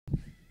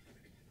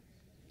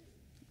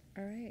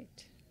All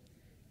right.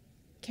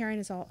 Karen,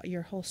 is all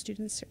your whole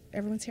students,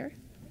 everyone's here?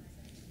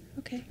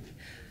 Okay.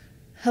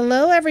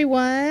 Hello,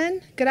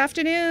 everyone. Good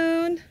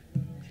afternoon.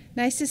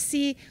 Nice to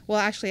see, well,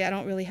 actually, I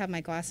don't really have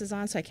my glasses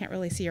on, so I can't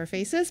really see your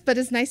faces, but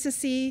it's nice to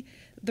see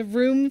the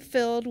room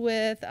filled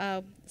with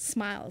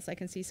smiles. I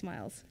can see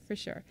smiles, for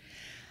sure.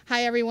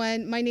 Hi,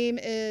 everyone. My name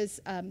is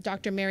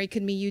Dr. Mary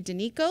Kamiyu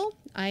Danico.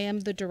 I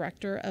am the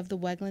director of the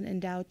Weglyn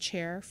Endowed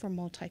Chair for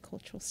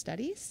Multicultural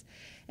Studies.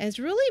 And it's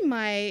really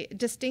my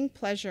distinct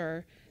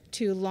pleasure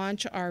to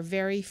launch our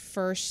very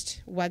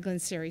first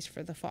Weglyn series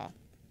for the fall.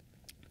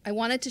 I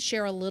wanted to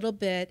share a little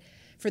bit,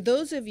 for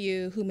those of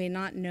you who may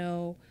not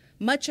know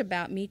much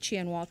about Michi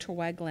and Walter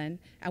Weglyn,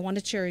 I want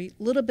to share a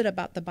little bit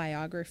about the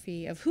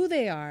biography of who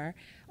they are,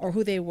 or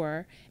who they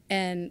were,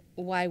 and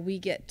why we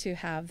get to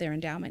have their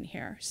endowment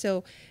here.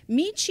 So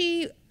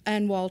Michi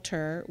and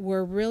Walter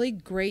were really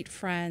great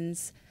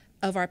friends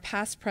of our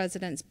past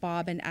presidents,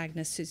 Bob and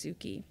Agnes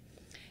Suzuki.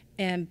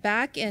 And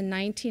back in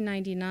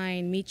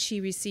 1999,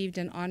 Michi received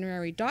an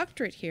honorary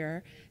doctorate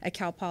here at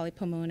Cal Poly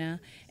Pomona,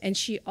 and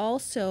she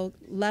also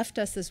left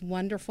us this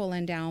wonderful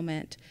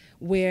endowment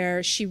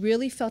where she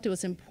really felt it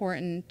was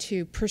important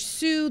to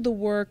pursue the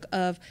work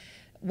of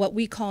what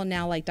we call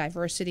now like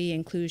diversity,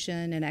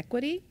 inclusion, and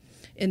equity.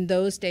 In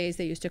those days,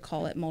 they used to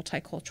call it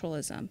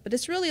multiculturalism, but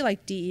it's really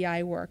like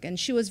DEI work, and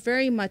she was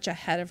very much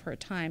ahead of her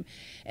time.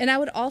 And I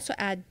would also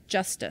add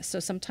justice, so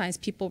sometimes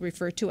people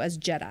refer to as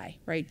JEDI,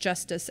 right?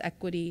 Justice,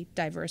 equity,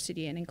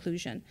 diversity, and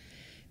inclusion.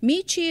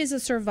 Michi is a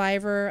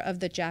survivor of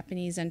the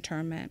Japanese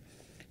internment.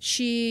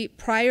 She,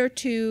 prior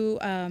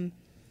to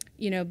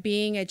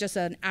being just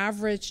an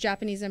average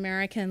Japanese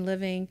American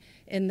living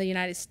in the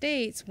United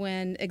States,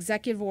 when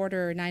Executive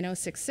Order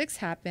 9066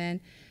 happened,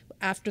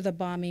 after the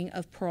bombing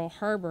of Pearl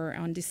Harbor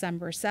on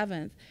December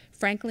 7th,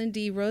 Franklin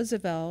D.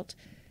 Roosevelt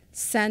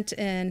sent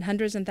in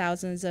hundreds and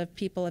thousands of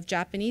people of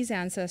Japanese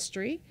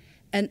ancestry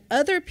and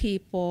other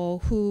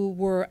people who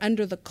were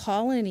under the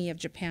colony of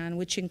Japan,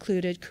 which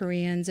included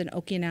Koreans and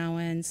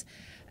Okinawans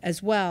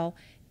as well,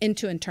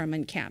 into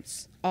internment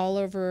camps all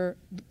over,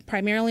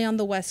 primarily on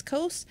the West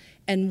Coast,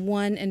 and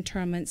one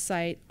internment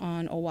site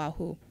on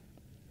Oahu.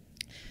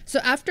 So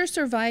after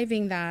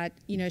surviving that,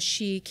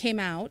 she came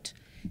out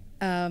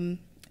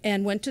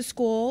and went to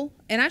school,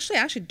 and actually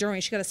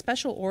she got a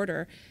special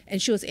order,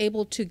 and she was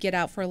able to get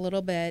out for a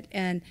little bit,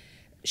 and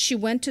she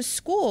went to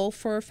school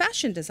for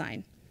fashion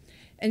design.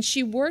 And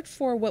she worked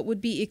for what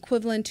would be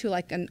equivalent to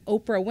like an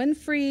Oprah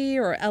Winfrey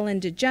or Ellen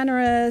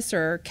DeGeneres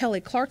or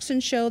Kelly Clarkson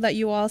show that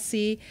you all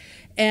see,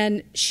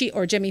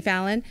 or Jimmy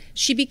Fallon.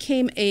 She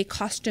became a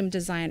costume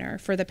designer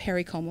for the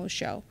Perry Como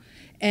show,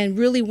 and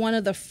really one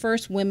of the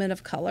first women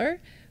of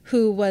color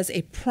who was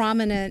a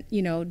prominent,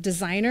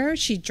 designer.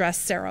 She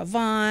dressed Sarah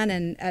Vaughan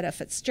and Etta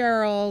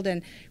Fitzgerald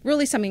and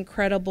really some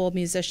incredible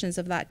musicians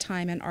of that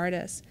time and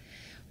artists.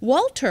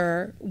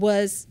 Walter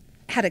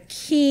had a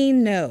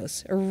keen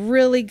nose, a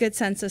really good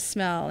sense of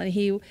smell, and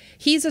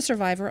he's a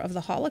survivor of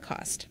the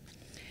Holocaust.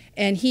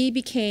 And he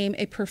became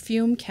a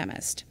perfume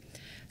chemist.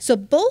 So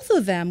both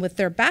of them, with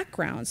their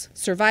backgrounds,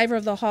 survivor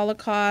of the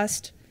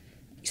Holocaust,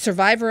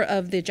 survivor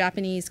of the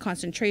Japanese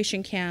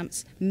concentration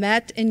camps,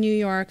 met in New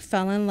York,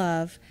 fell in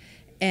love,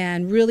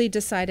 and really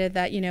decided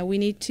that, we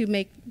need to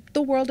make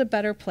the world a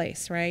better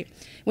place, right?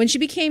 When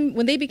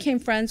they became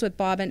friends with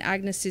Bob and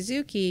Agnes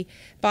Suzuki,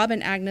 Bob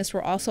and Agnes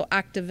were also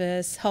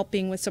activists,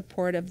 helping with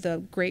support of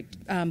the great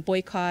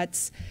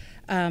boycotts,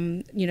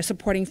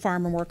 supporting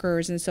farmer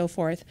workers and so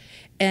forth.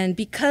 And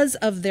because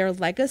of their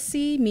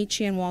legacy,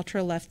 Michi and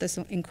Walter left this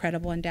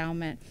incredible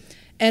endowment.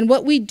 And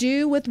what we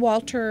do with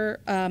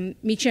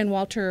Michi and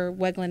Walter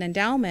Weglyn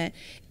Endowment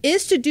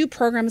is to do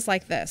programs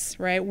like this,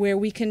 right, where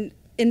we can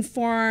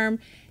inform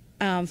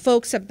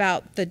folks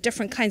about the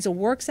different kinds of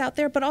works out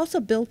there, but also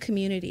build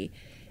community.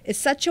 It's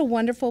such a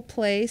wonderful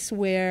place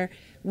where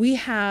we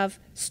have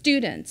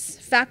students,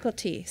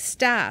 faculty,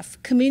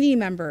 staff, community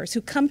members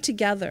who come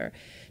together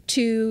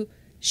to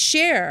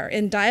share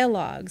in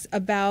dialogues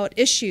about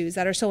issues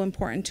that are so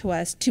important to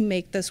us to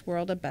make this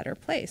world a better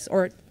place,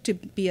 or to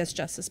be as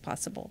just as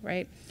possible,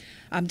 right?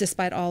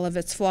 Despite all of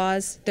its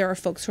flaws, there are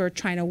folks who are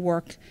trying to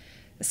work,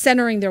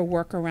 centering their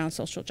work around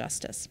social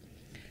justice.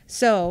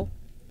 So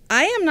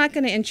I am not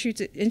going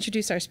to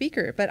introduce our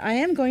speaker, but I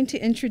am going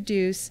to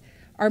introduce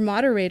our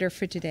moderator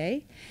for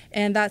today,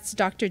 and that's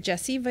Dr.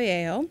 Jessie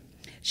Vallejo.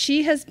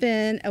 She has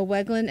been a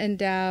Weglyn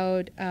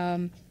Endowed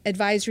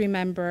advisory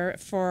member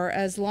for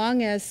as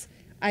long as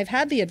I've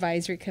had the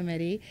advisory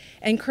committee,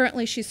 and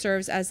currently she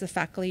serves as the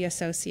faculty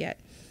associate.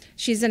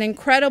 She's an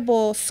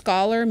incredible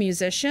scholar,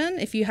 musician.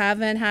 If you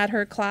haven't had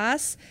her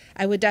class,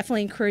 I would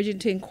definitely encourage you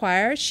to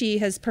inquire. She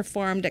has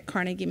performed at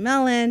Carnegie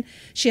Mellon.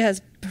 She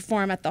has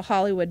performed at the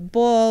Hollywood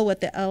Bowl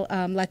with the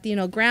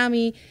Latino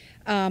Grammy,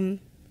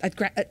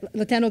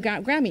 Latino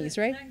Grammys,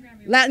 right?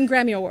 Latin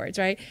Grammy Awards,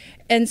 right?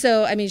 And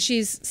so,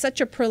 she's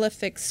such a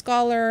prolific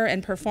scholar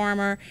and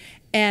performer,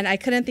 and I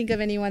couldn't think of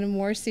anyone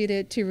more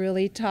suited to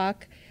really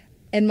talk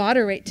and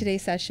moderate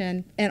today's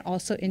session and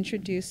also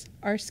introduce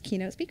our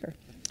keynote speaker.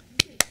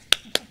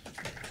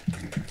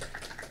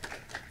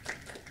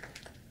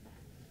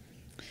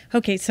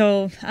 Okay,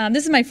 so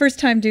this is my first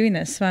time doing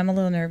this, so I'm a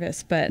little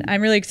nervous, but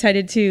I'm really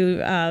excited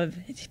to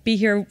be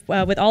here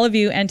with all of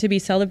you and to be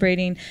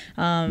celebrating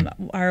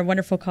our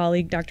wonderful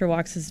colleague, Dr.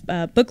 Wachs'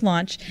 book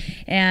launch.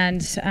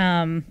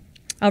 And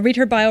I'll read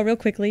her bio real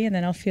quickly, and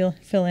then I'll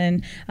fill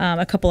in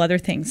a couple other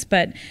things.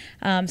 But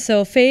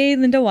so Faye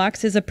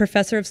Wachs is a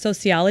professor of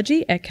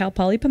sociology at Cal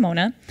Poly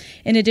Pomona.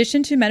 In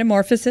addition to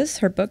Metamorphosis,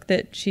 her book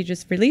that she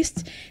just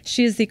released,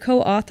 she is the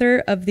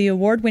co-author of the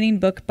award-winning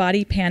book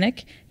Body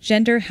Panic: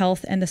 Gender,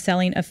 Health, and the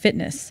Selling of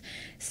Fitness.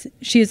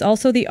 She is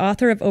also the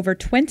author of over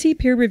 20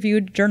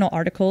 peer-reviewed journal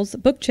articles,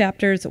 book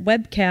chapters,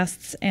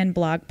 webcasts, and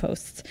blog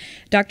posts.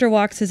 Dr.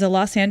 Wachs is a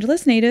Los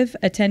Angeles native,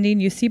 attending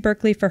UC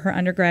Berkeley for her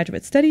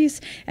undergraduate studies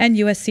and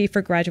USC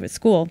for graduate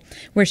school,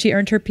 where she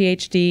earned her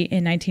PhD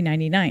in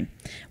 1999.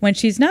 When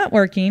she's not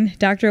working,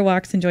 Dr.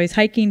 Wachs enjoys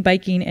hiking,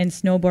 biking, and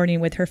snowboarding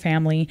with her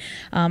family.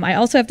 I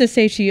also have to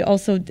say she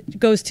also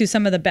goes to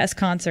some of the best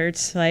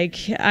concerts. Like,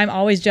 I'm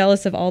always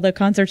jealous of all the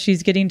concerts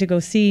she's getting to go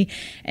see,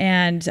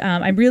 and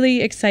I'm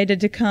really excited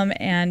to come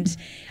and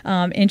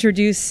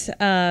introduce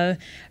her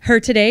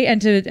today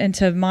and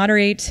to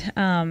moderate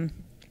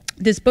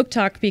this book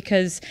talk,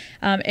 because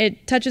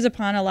it touches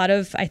upon a lot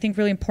of, I think,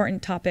 really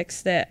important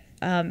topics that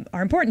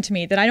are important to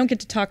me that I don't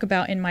get to talk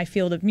about in my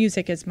field of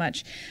music as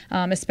much,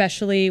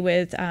 especially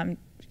with,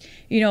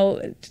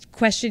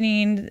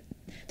 questioning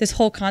this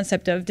whole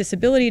concept of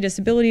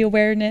disability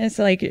awareness,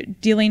 like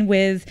dealing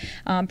with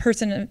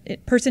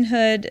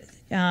personhood,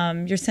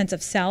 your sense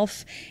of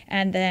self,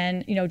 and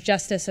then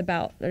justice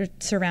about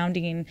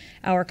surrounding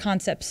our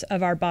concepts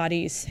of our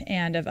bodies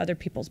and of other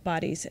people's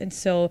bodies. And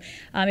so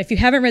if you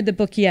haven't read the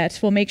book yet,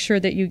 we'll make sure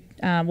that you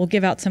will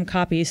give out some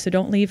copies, so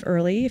don't leave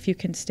early if you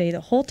can stay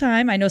the whole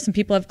time. I know some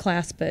people have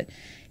class, but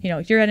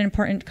you're at an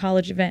important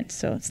college event,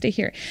 so stay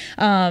here.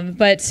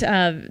 But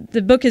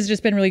the book has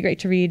just been really great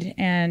to read,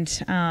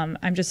 and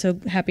I'm just so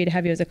happy to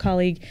have you as a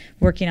colleague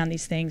working on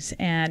these things.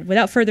 And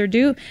without further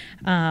ado,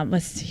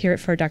 let's hear it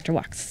for Dr.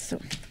 Wachs. So.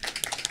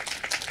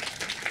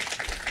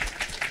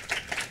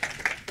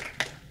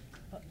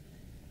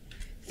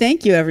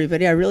 Thank you,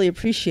 everybody. I really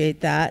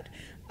appreciate that.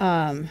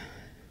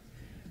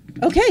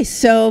 Okay,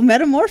 so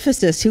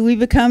Metamorphosis, who we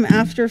become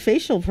after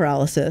facial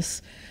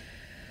paralysis.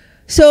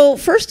 So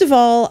first of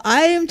all,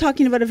 I am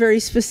talking about a very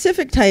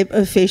specific type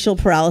of facial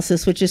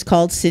paralysis, which is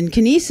called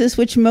synkinesis,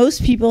 which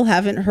most people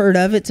haven't heard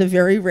of. It's a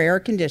very rare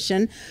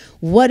condition.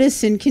 What is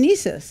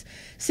synkinesis?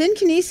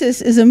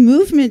 Synkinesis is a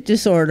movement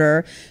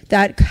disorder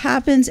that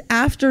happens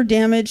after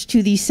damage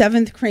to the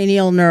 7th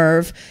cranial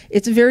nerve.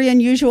 It's a very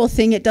unusual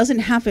thing. It doesn't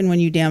happen when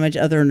you damage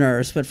other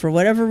nerves, but for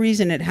whatever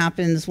reason, it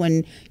happens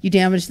when you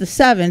damage the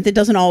 7th. It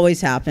doesn't always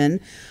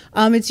happen.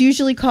 It's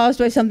usually caused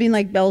by something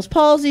like Bell's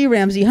palsy,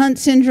 Ramsay-Hunt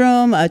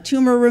syndrome, a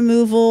tumor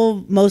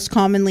removal, most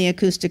commonly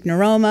acoustic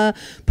neuroma.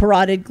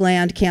 Parotid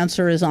gland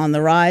cancer is on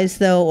the rise,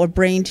 though, or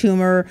brain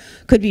tumor.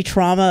 Could be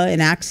trauma,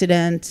 an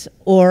accident,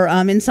 or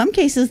in some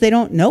cases, they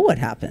don't know what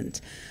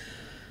happened.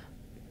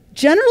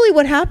 Generally,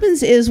 what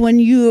happens is when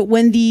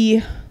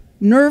the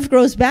nerve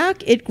grows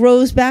back, it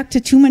grows back to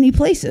too many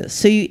places.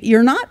 So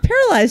you're not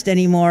paralyzed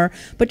anymore,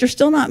 but you're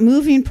still not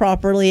moving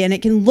properly, and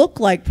it can look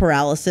like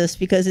paralysis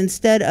because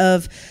instead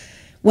of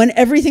when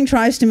everything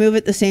tries to move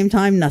at the same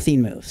time,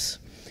 nothing moves.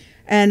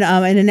 And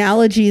an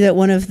analogy that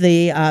one of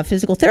the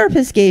physical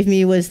therapists gave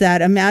me was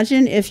that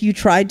imagine if you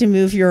tried to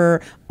move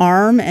your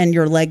arm and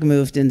your leg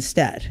moved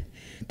instead.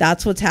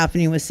 That's what's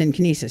happening with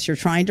synkinesis. You're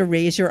trying to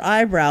raise your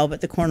eyebrow,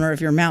 but the corner of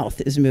your mouth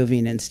is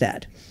moving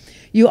instead.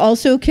 You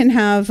also can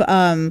have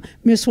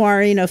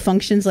miswiring of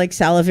functions like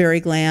salivary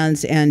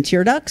glands and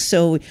tear ducts.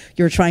 So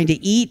you're trying to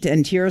eat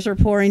and tears are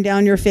pouring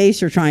down your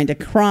face. You're trying to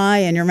cry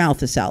and your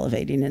mouth is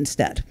salivating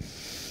instead.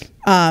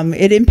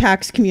 It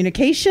impacts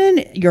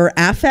communication, your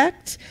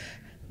affect,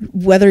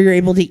 whether you're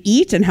able to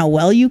eat and how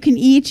well you can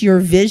eat, your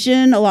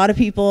vision. A lot of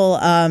people,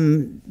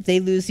 they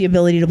lose the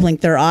ability to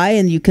blink their eye,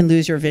 and you can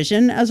lose your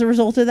vision as a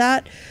result of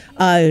that.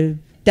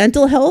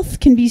 Dental health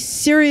can be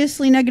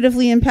seriously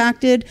negatively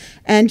impacted,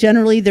 and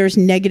generally there's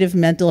negative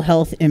mental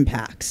health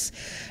impacts.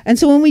 And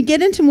so when we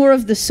get into more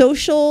of the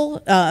social,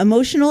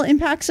 emotional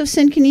impacts of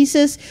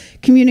synkinesis,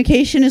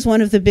 communication is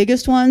one of the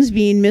biggest ones,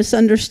 being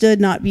misunderstood,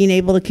 not being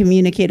able to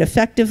communicate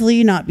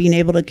effectively, not being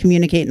able to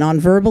communicate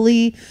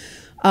non-verbally.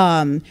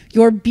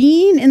 Your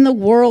being in the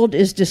world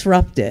is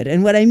disrupted.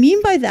 And what I mean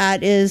by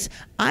that is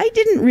I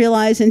didn't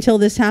realize until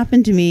this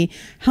happened to me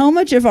how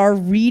much of our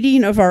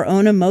reading of our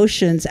own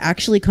emotions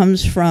actually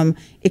comes from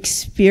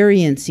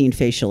experiencing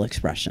facial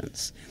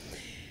expressions.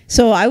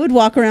 So I would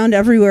walk around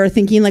everywhere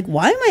thinking like,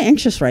 why am I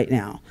anxious right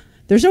now?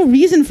 There's no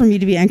reason for me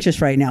to be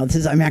anxious right now.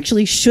 I'm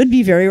actually should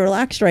be very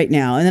relaxed right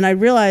now. And then I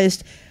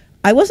realized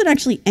I wasn't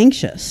actually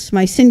anxious.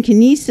 My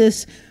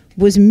synkinesis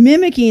was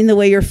mimicking the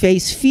way your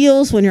face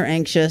feels when you're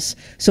anxious,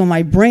 so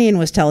my brain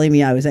was telling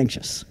me I was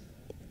anxious.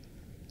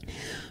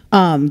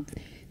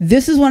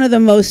 This is one of the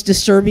most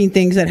disturbing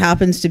things that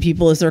happens to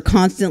people is they're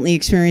constantly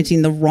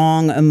experiencing the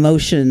wrong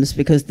emotions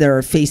because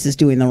their face is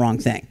doing the wrong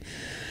thing.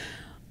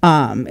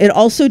 It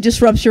also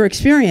disrupts your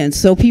experience.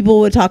 So people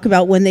would talk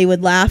about when they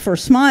would laugh or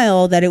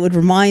smile that it would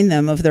remind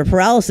them of their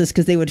paralysis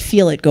because they would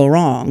feel it go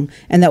wrong,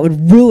 and that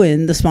would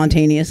ruin the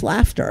spontaneous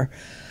laughter.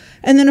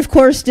 And then, of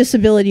course,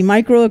 disability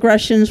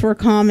microaggressions were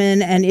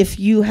common, and if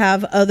you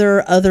have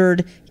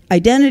othered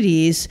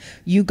identities,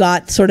 you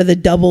got sort of the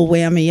double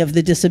whammy of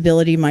the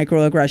disability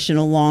microaggression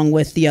along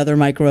with the other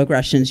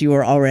microaggressions you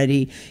were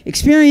already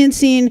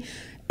experiencing.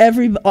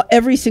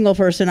 Every single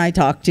person I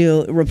talked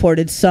to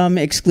reported some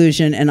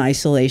exclusion and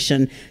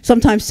isolation,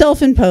 sometimes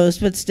self-imposed,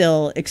 but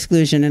still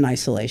exclusion and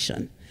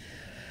isolation.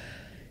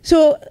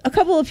 So a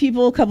couple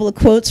of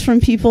quotes from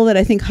people that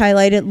I think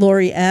highlight it.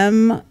 Lori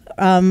M.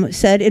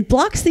 Said, "It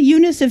blocks the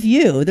newness of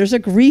you. There's a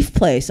grief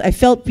place. I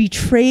felt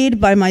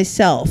betrayed by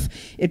myself.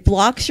 It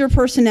blocks your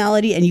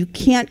personality and you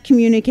can't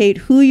communicate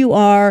who you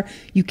are.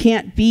 You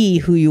can't be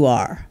who you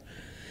are."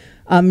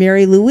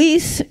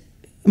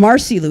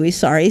 Marcy Louise,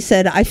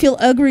 said, "I feel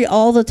ugly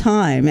all the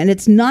time, and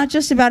it's not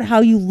just about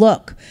how you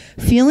look.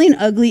 Feeling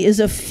ugly is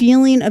a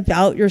feeling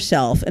about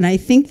yourself, and I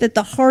think that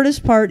the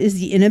hardest part is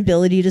the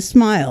inability to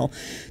smile.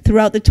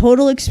 Throughout the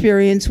total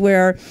experience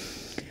where,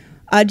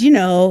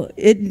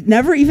 it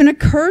never even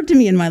occurred to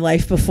me in my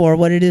life before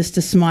what it is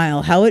to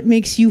smile, how it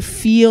makes you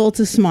feel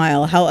to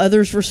smile, how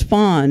others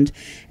respond.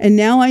 And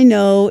now I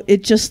know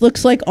it just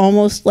looks like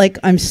almost like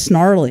I'm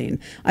snarling.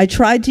 I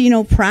tried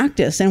to,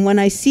 practice. And when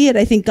I see it,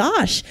 I think,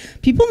 gosh,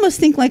 people must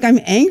think like I'm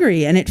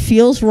angry and it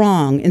feels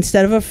wrong.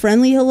 Instead of a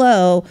friendly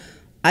hello,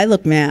 I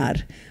look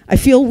mad. I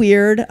feel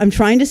weird. I'm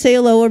trying to say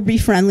hello or be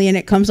friendly, and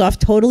it comes off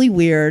totally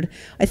weird.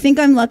 I think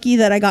I'm lucky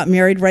that I got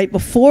married right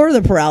before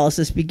the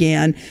paralysis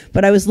began,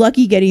 but I was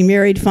lucky getting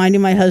married,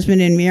 finding my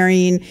husband and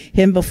marrying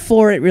him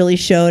before it really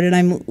showed, and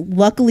I'm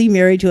luckily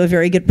married to a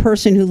very good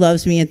person who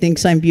loves me and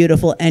thinks I'm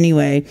beautiful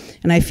anyway,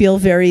 and I feel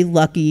very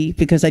lucky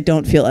because I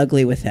don't feel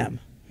ugly with him."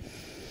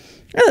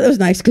 Oh, that was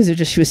nice because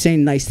she was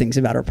saying nice things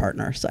about her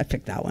partner, so I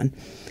picked that one.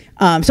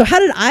 So how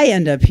did I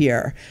end up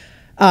here?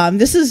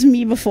 This is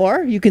me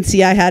before. You can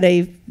see I had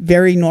a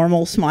very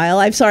normal smile.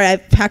 I'm sorry, I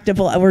packed up,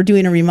 we're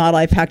doing a remodel.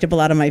 I packed up a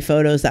lot of my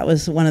photos. That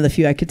was one of the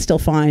few I could still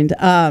find.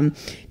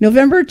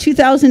 November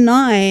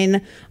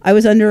 2009, I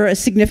was under a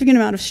significant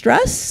amount of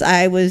stress.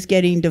 I was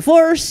getting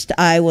divorced.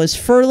 I was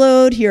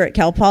furloughed here at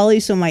Cal Poly,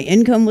 so my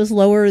income was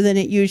lower than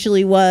it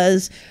usually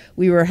was.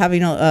 We were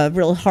having a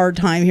real hard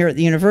time here at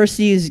the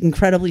university. It was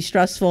incredibly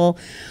stressful.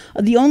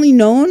 The only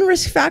known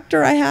risk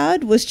factor I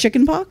had was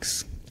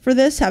chickenpox. For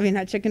this, having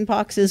had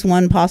chickenpox is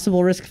one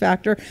possible risk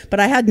factor, but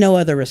I had no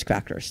other risk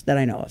factors that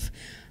I know of.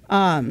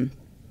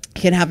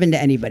 Can happen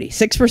to anybody.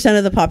 6%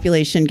 of the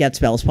population gets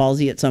Bell's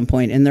palsy at some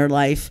point in their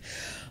life.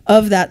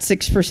 Of that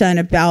 6%,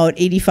 about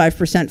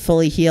 85%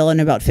 fully heal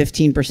and about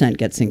 15%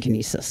 get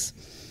synkinesis.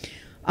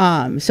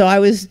 So I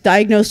was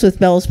diagnosed with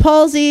Bell's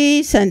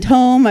palsy, sent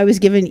home. I was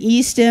given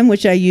E-stim,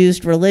 which I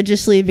used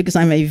religiously because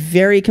I'm a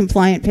very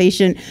compliant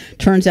patient.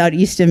 Turns out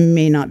E-stim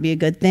may not be a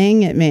good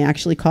thing. It may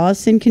actually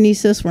cause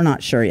synkinesis. We're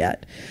not sure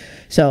yet.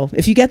 So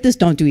if you get this,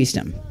 don't do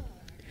E-stim.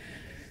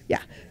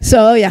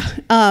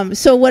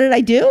 So what did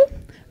I do?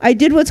 I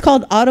did what's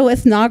called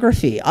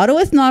autoethnography.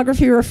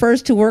 Autoethnography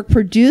refers to work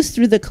produced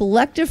through the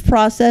collective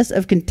process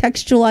of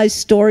contextualized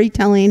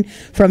storytelling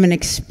from an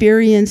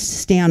experienced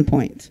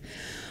standpoint.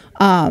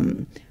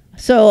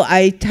 So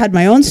I had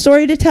my own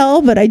story to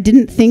tell, but I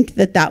didn't think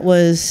that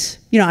was,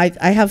 I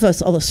have a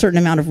certain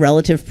amount of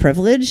relative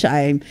privilege.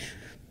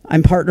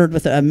 I'm partnered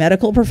with a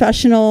medical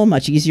professional,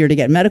 much easier to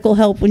get medical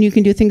help when you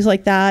can do things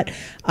like that.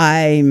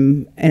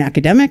 I'm an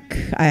academic.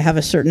 I have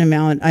a certain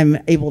amount, I'm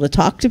able to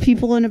talk to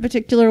people in a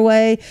particular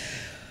way.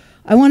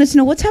 I wanted to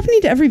know what's happening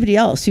to everybody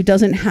else who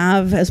doesn't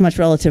have as much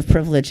relative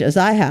privilege as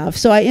I have.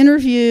 So I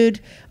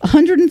interviewed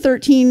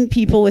 113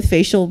 people with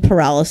facial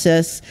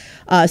paralysis,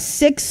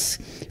 6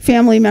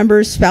 family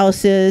members,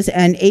 spouses,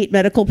 and 8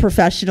 medical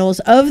professionals.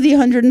 Of the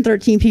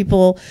 113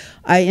 people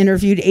I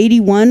interviewed,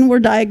 81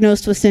 were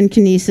diagnosed with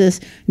synkinesis.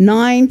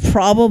 9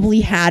 probably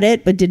had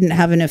it, but didn't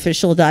have an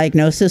official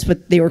diagnosis,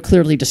 but they were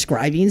clearly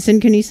describing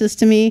synkinesis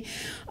to me.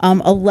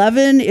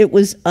 11, it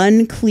was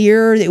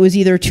unclear. It was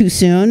either too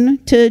soon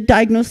to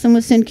diagnose them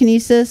with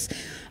synkinesis,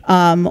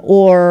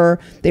 or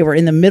they were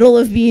in the middle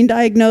of being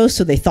diagnosed,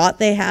 so they thought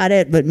they had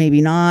it, but maybe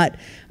not.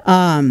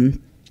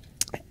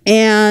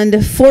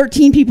 And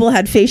 14 people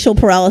had facial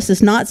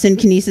paralysis, not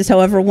synkinesis.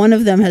 However, one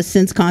of them has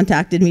since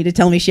contacted me to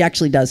tell me she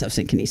actually does have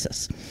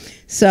synkinesis.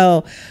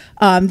 So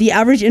the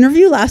average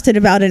interview lasted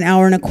about an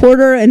hour and a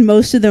quarter, and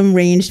most of them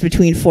ranged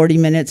between 40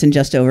 minutes and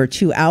just over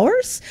 2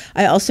 hours.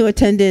 I also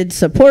attended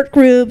support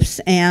groups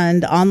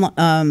and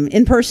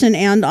in person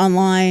and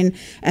online.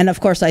 And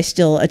of course, I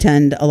still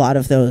attend a lot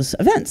of those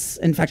events.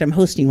 In fact, I'm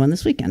hosting one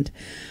this weekend.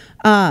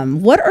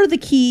 What are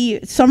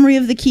the summary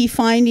of the key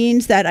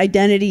findings? That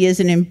identity is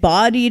an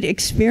embodied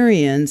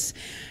experience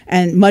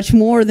and much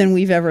more than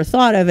we've ever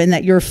thought of, and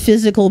that your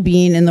physical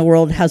being in the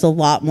world has a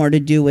lot more to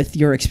do with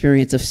your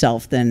experience of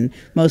self than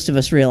most of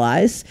us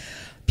realize.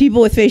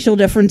 People with facial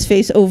difference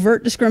face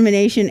overt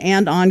discrimination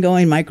and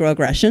ongoing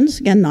microaggressions.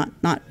 Again,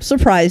 not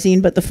surprising,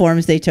 but the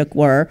forms they took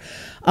were.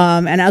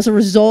 And as a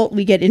result,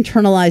 we get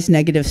internalized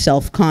negative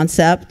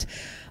self-concept.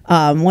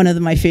 One of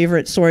my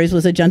favorite stories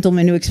was a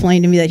gentleman who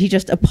explained to me that he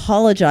just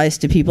apologized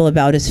to people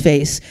about his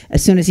face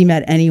as soon as he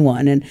met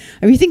anyone. And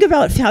I mean, think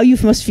about how you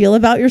must feel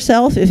about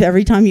yourself if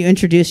every time you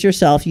introduce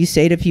yourself, you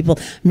say to people,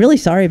 I'm really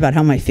sorry about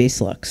how my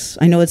face looks.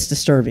 I know it's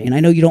disturbing. I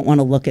know you don't want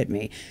to look at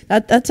me.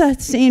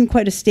 That's saying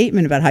quite a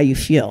statement about how you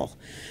feel.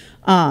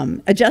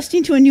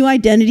 Adjusting to a new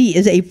identity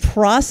is a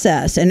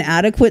process, and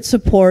adequate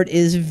support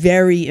is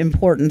very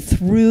important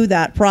through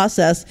that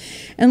process.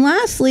 And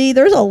lastly,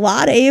 there's a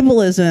lot of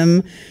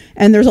ableism,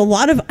 and there's a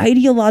lot of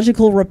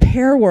ideological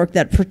repair work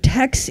that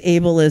protects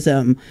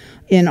ableism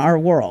in our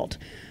world.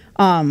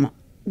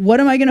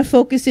 What am I going to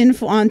focus in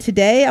on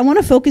today? I want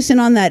to focus in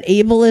on that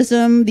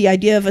ableism, the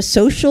idea of a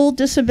social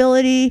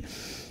disability,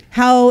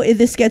 how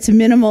this gets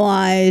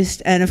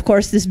minimalized, and of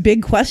course this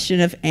big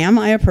question of, am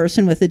I a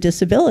person with a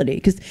disability?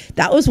 Because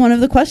that was one of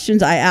the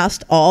questions I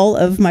asked all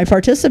of my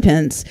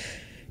participants.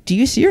 Do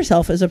you see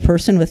yourself as a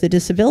person with a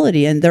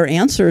disability? And their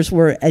answers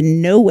were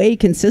in no way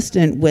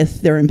consistent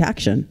with their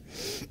impaction.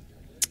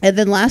 And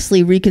then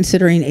lastly,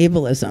 reconsidering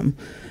ableism.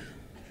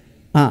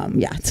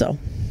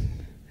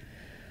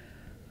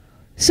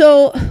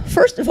 So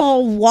first of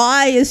all,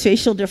 why is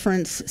facial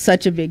difference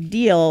such a big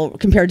deal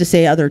compared to,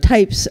 say, other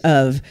types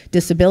of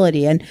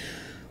disability? And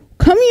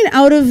coming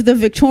out of the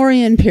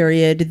Victorian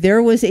period,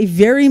 there was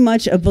very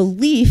much a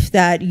belief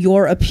that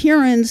your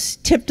appearance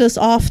tipped us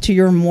off to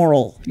your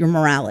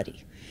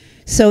morality.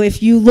 So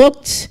if you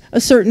looked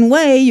a certain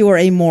way, you were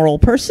a moral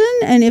person,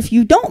 and if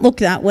you don't look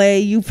that way,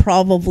 you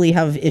probably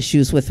have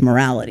issues with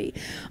morality.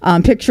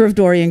 Picture of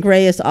Dorian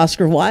Gray is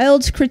Oscar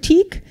Wilde's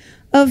critique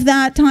of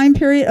that time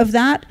period, of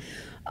that.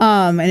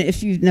 And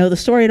if you know the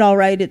story at all,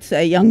 right, it's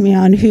a young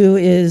man who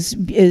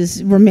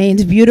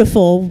remains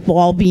beautiful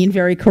while being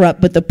very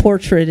corrupt, but the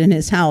portrait in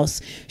his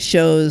house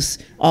shows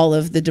all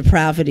of the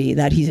depravity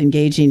that he's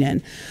engaging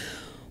in.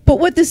 But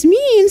what this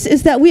means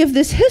is that we have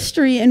this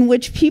history in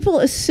which people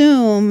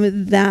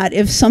assume that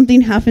if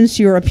something happens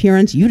to your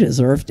appearance, you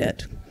deserved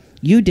it.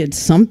 You did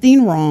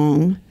something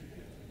wrong,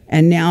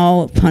 and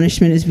now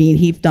punishment is being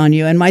heaped on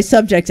you. And my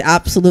subjects,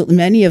 absolutely,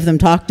 many of them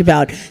talked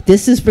about,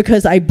 this is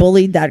because I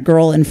bullied that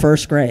girl in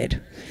first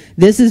grade.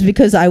 This is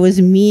because I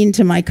was mean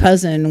to my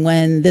cousin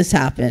when this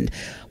happened.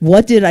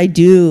 What did I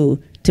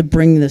do to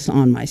bring this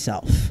on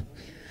myself?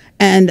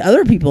 And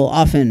other people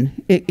often,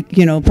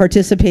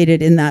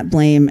 participated in that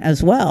blame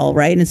as well,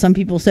 right? And some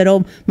people said,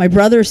 oh, my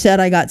brother said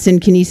I got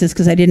synkinesis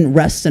because I didn't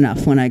rest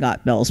enough when I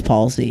got Bell's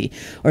palsy.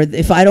 Or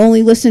if I'd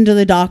only listened to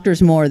the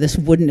doctors more, this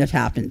wouldn't have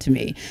happened to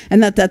me.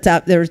 And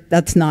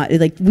that's not,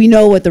 like, we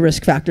know what the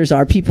risk factors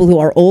are. People who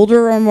are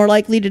older are more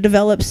likely to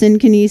develop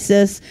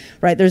synkinesis,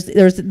 right? There's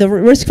the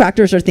risk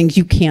factors are things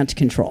you can't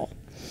control.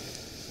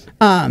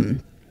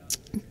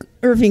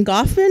 Irving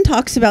Goffman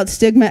talks about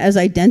stigma as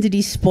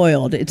identity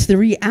spoiled. It's the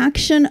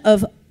reaction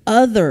of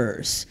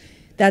others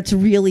that's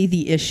really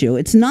the issue.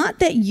 It's not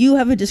that you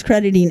have a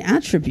discrediting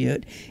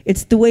attribute.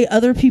 It's the way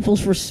other people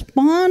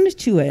respond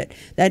to it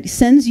that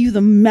sends you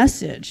the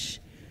message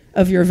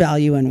of your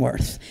value and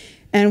worth.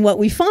 And what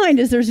we find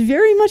is there's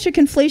very much a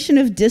conflation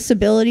of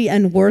disability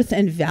and worth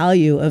and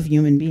value of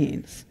human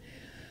beings.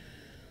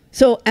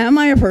 So am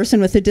I a person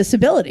with a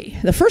disability?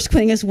 The first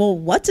thing is, well,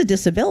 what's a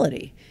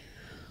disability?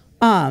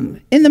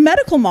 In the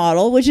medical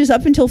model, which is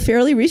up until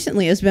fairly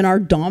recently has been our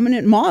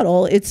dominant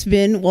model, it's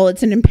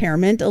an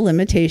impairment, a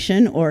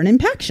limitation, or an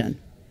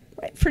impaction.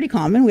 Right? Pretty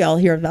common, we all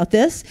hear about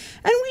this.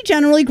 And we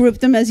generally group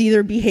them as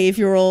either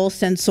behavioral,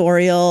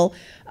 sensorial,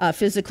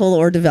 physical,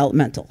 or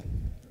developmental.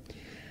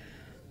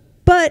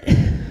 But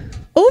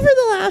over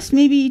the last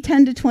maybe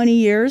 10 to 20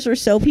 years or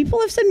so,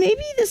 people have said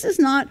maybe this is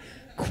not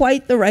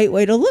quite the right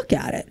way to look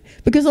at it.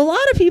 Because a lot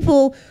of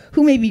people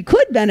who maybe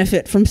could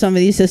benefit from some of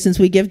the assistance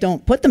we give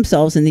don't put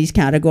themselves in these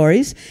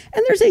categories.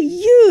 And there's a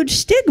huge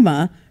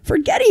stigma for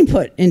getting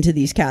put into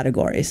these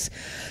categories.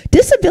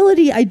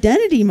 Disability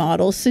identity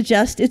models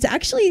suggest it's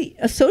actually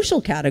a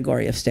social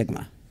category of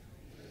stigma.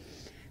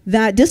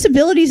 That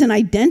disability is an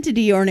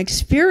identity or an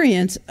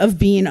experience of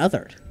being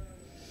othered.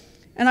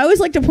 And I always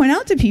like to point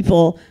out to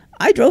people,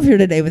 I drove here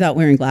today without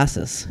wearing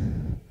glasses.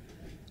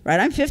 Right,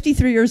 I'm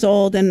 53 years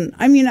old, and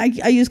I mean, I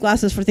use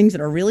glasses for things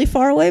that are really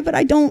far away, but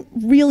I don't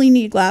really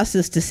need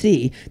glasses to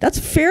see. That's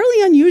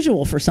fairly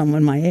unusual for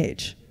someone my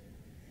age.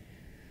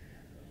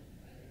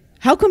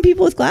 How come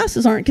people with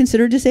glasses aren't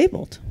considered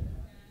disabled?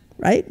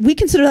 Right? We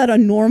consider that a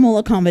normal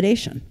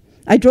accommodation.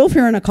 I drove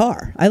here in a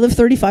car. I live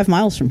 35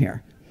 miles from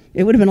here.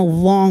 It would have been a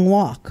long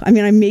walk. I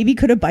mean, I maybe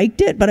could have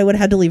biked it, but I would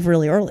have had to leave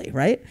really early,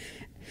 right?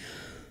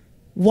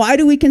 Why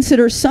do we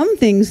consider some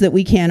things that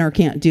we can or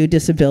can't do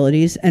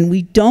disabilities, and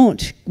we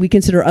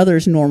consider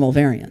others normal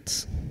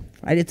variants,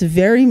 right? It's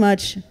very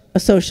much a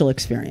social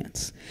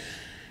experience.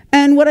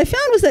 And what I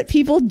found was that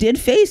people did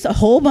face a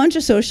whole bunch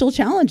of social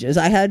challenges.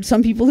 I had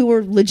some people who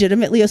were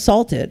legitimately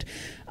assaulted.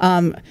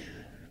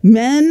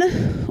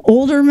 Men,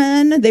 older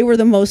men, they were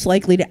the most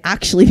likely to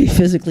actually be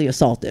physically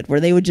assaulted,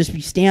 where they would just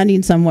be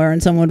standing somewhere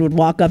and someone would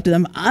walk up to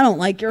them, "I don't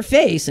like your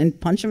face," and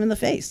punch them in the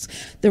face.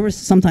 There was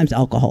sometimes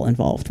alcohol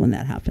involved when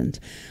that happened.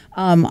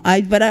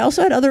 But I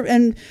also had other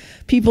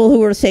people who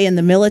were, say, in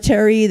the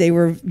military. They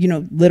were,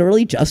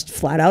 literally just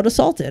flat out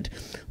assaulted.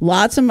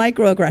 Lots of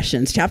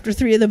microaggressions. Chapter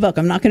 3 of the book.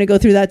 I'm not going to go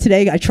through that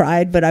today. I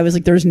tried, but I was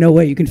like, there's no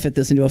way you can fit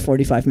this into a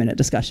 45-minute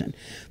discussion.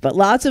 But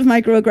lots of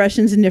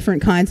microaggressions in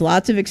different kinds,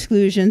 lots of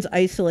exclusions,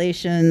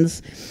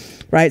 isolations,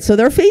 right? So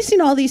they're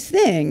facing all these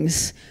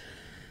things.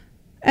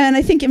 And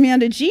I think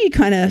Amanda G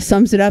kind of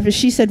sums it up as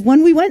she said,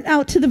 when we went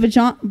out to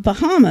the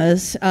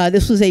Bahamas,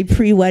 this was a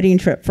pre-wedding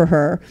trip for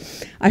her,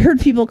 I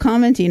heard people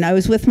commenting. I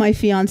was with my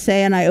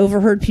fiance and I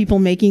overheard people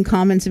making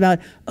comments about,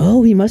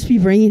 oh, he must be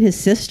bringing his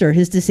sister,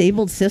 his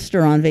disabled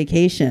sister, on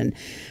vacation.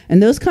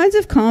 And those kinds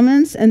of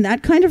comments and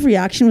that kind of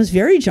reaction was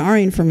very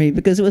jarring for me,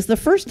 because it was the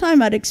first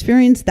time I'd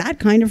experienced that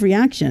kind of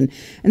reaction.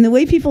 And the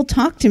way people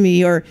talked to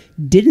me or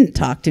didn't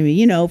talk to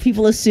me,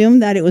 people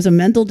assumed that it was a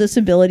mental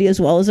disability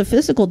as well as a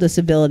physical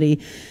disability.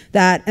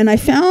 And I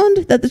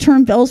found that the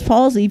term Bell's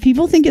palsy,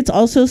 people think it's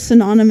also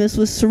synonymous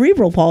with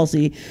cerebral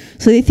palsy.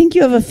 So they think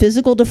you have a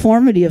physical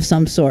deformity of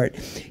some sort.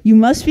 You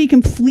must be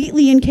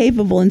completely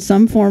incapable in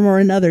some form or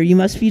another. You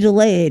must be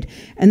delayed.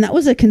 And that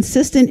was a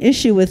consistent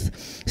issue with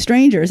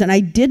strangers. And I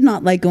did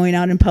not like going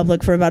out in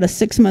public for about a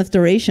 6-month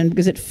duration,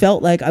 because it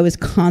felt like I was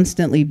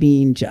constantly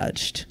being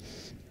judged.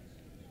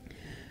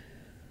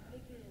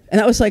 And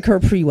that was like her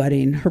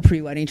pre-wedding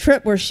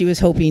trip, where she was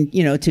hoping,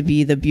 to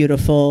be the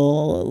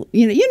beautiful,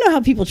 you know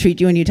how people treat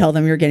you when you tell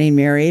them you're getting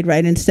married,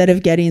 right? Instead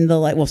of getting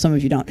well, some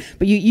of you don't,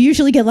 but you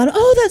usually get a lot of,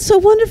 oh, that's so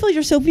wonderful,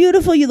 you're so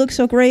beautiful, you look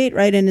so great,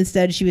 right? And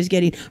instead she was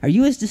getting, are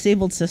you his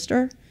disabled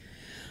sister?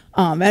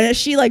 And as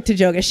she liked to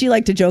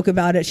joke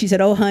about it, she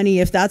said, oh, honey,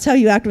 if that's how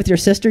you act with your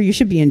sister, you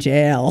should be in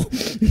jail.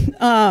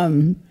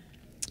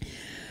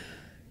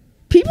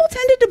 People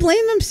tended to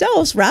blame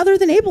themselves rather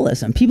than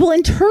ableism. People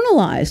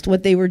internalized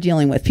what they were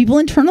dealing with. People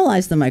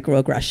internalized the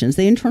microaggressions.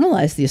 They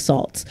internalized the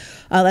assaults.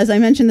 As I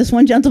mentioned, this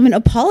one gentleman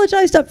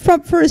apologized up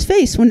front for his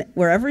face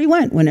wherever he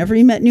went, whenever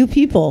he met new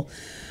people.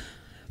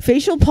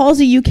 Facial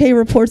Palsy UK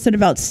reports that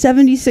about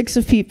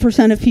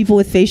 76% of people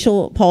with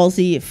facial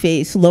palsy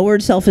face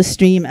lowered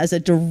self-esteem as a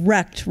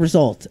direct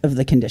result of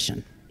the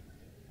condition.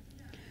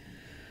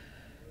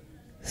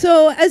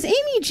 So as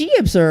Amy G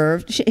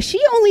observed, she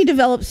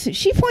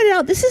pointed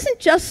out this isn't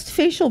just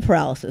facial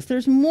paralysis.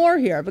 There's more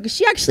here, because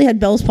she actually had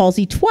Bell's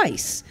palsy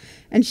twice.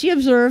 And she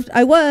observed,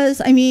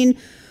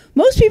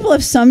 most people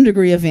have some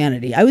degree of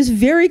vanity. I was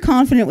very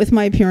confident with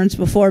my appearance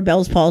before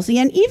Bell's palsy,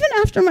 and even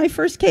after my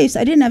first case,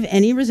 I didn't have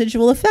any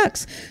residual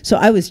effects. So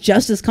I was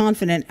just as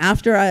confident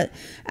after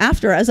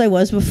as I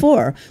was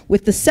before.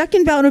 With the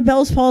second bout of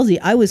Bell's palsy,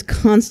 I was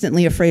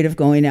constantly afraid of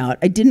going out.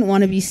 I didn't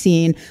want to be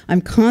seen.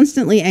 I'm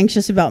constantly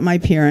anxious about my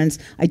appearance.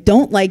 I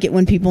don't like it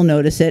when people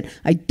notice it.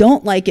 I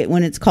don't like it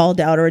when it's called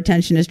out or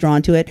attention is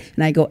drawn to it,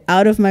 and I go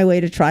out of my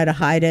way to try to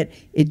hide it.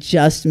 It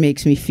just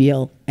makes me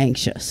feel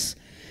anxious.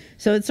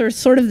 So it's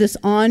sort of this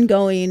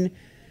ongoing,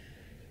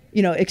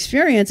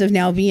 experience of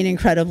now being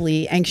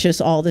incredibly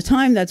anxious all the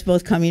time. That's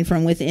both coming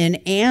from within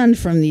and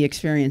from the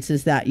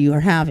experiences that you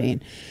are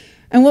having.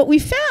 And what we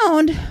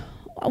found,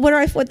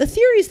 what the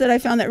theories that I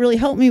found that really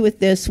helped me with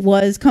this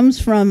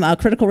comes from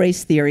critical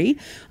race theory,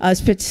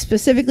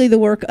 specifically the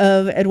work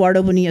of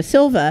Eduardo Bonilla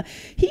Silva.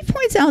 He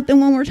points out that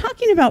when we're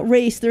talking about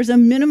race, there's a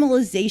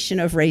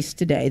minimalization of race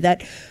today,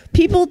 that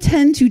people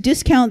tend to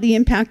discount the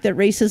impact that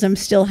racism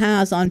still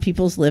has on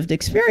people's lived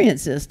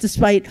experiences,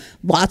 despite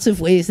lots of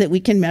ways that we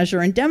can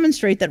measure and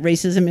demonstrate that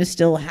racism is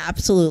still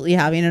absolutely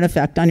having an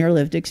effect on your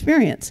lived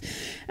experience.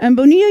 And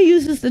Bonilla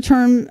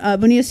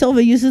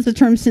Silva uses the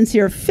term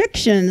sincere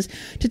fictions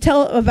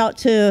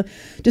to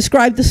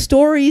describe the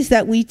stories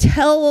that we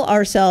tell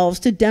ourselves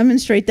to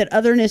demonstrate that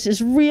otherness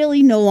is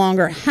really no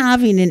longer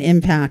having an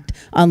impact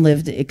on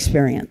lived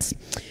experience.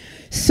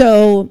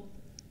 So,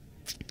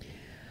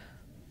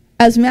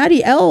 as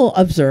Maddie L.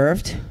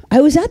 observed,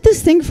 I was at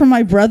this thing for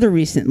my brother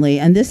recently,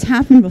 and this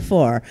happened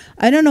before.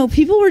 I don't know,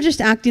 people were just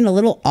acting a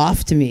little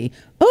off to me.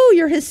 Oh,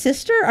 you're his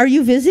sister? Are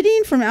you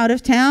visiting from out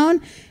of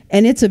town?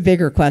 And it's a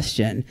bigger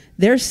question.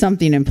 There's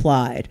something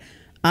implied.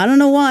 I don't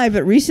know why,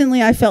 but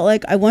recently I felt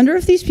like, I wonder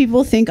if these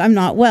people think I'm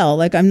not well,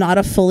 like I'm not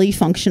a fully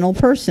functional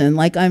person,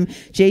 like I'm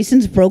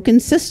Jason's broken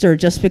sister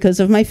just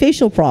because of my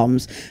facial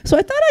problems. So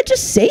I thought I'd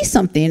just say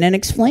something and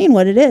explain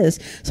what it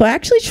is. So I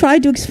actually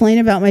tried to explain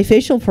about my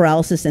facial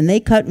paralysis, and they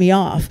cut me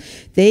off.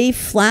 They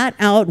flat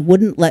out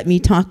wouldn't let me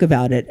talk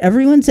about it.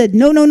 Everyone said,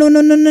 no,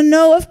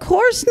 of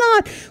course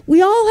not.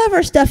 We all have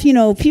our stuff,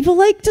 people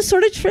like to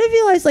sort of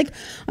trivialize. Like,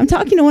 I'm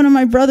talking to one of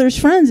my brother's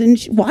friends,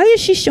 and why is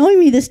she showing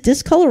me this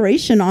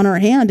discoloration on her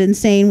hand and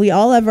saying we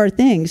all have our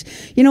things?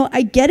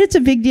 I get it's a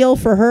big deal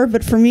for her,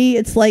 but for me,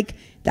 it's like,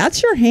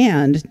 that's your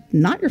hand,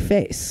 not your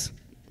face.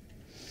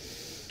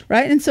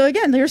 Right? And so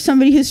again, there's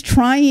somebody who's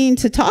trying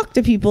to talk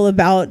to people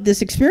about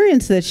this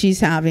experience that she's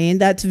having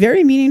that's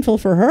very meaningful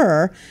for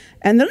her.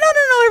 And they're,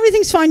 no,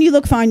 everything's fine, you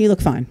look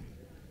fine.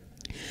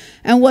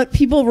 And what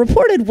people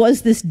reported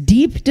was this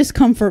deep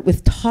discomfort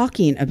with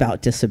talking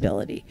about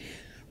disability,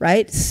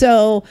 right?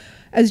 So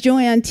as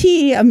Joanne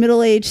T., a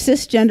middle-aged,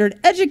 cisgendered,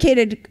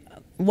 educated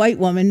white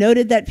woman,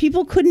 noted that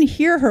people couldn't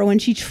hear her when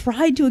she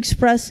tried to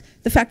express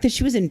the fact that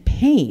she was in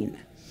pain,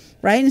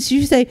 right? And so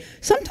you say,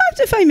 sometimes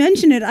if I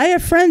mention it, I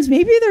have friends,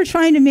 maybe they're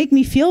trying to make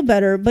me feel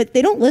better, but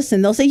they don't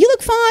listen. They'll say, you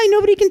look fine,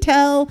 nobody can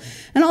tell.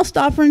 And I'll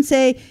stop her and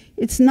say,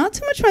 it's not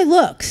so much my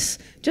looks.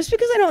 Just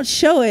because I don't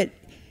show it,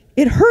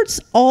 it hurts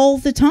all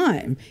the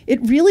time. It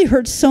really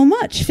hurts so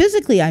much.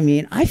 Physically, I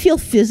mean, I feel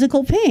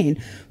physical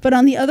pain. But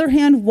on the other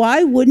hand,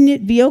 why wouldn't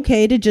it be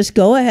okay to just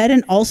go ahead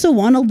and also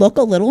want to look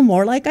a little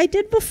more like I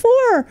did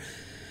before?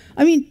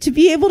 I mean, to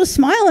be able to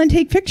smile and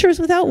take pictures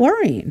without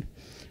worrying.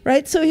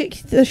 Right, so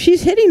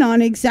she's hitting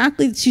on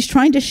exactly, she's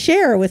trying to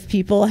share with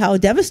people how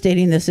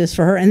devastating this is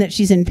for her and that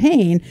she's in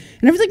pain.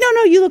 And everyone's like,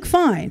 no, you look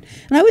fine.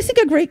 And I always think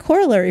a great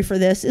corollary for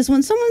this is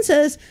when someone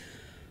says,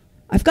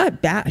 I've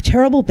got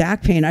terrible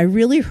back pain, I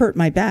really hurt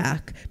my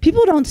back.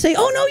 People don't say,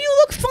 oh no, you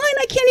look fine,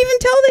 I can't even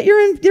tell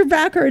that your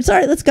back hurts. All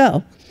right, let's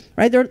go.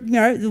 Right,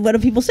 what do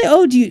people say?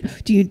 Oh, do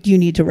you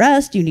need to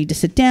rest? Do you need to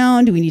sit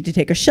down? Do we need to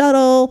take a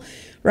shuttle?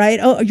 Right,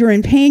 oh, you're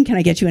in pain, can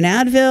I get you an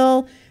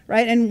Advil?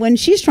 Right, and when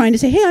she's trying to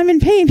say, hey, I'm in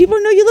pain, people are,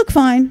 no, you look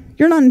fine.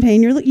 You're not in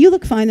pain, you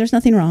look fine, there's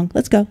nothing wrong,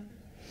 let's go.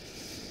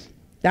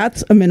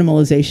 That's a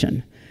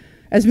minimalization.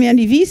 As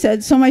Mandy V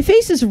said, so my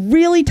face is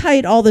really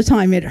tight all the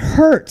time. It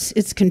hurts,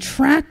 it's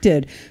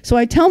contracted. So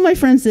I tell my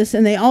friends this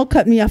and they all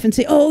cut me off and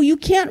say, oh, you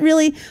can't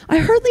really, I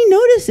hardly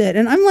notice it.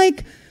 And I'm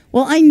like,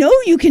 well, I know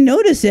you can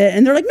notice it.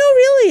 And they're like, no,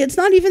 really, it's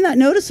not even that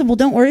noticeable.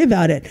 Don't worry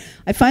about it.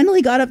 I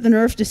finally got up the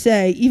nerve to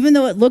say, even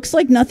though it looks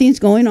like nothing's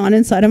going on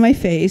inside of my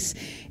face,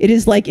 it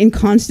is like in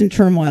constant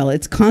turmoil.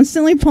 It's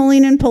constantly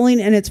pulling and pulling,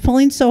 and it's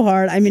pulling so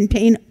hard. I'm in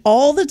pain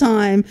all the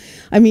time.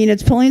 I mean,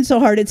 it's pulling so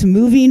hard, it's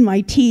moving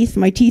my teeth.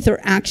 My teeth are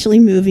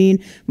actually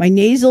moving. My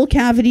nasal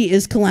cavity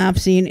is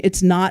collapsing.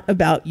 It's not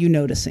about you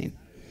noticing.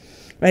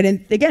 Right?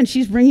 And again,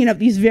 she's bringing up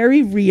these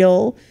very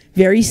real,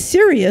 very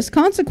serious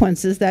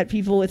consequences that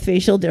people with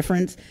facial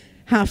difference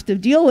have to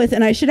deal with.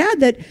 And I should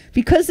add that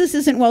because this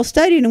isn't well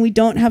studied and we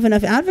don't have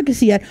enough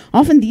advocacy yet,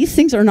 often these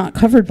things are not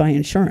covered by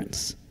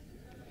insurance.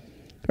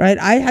 Right?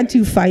 I had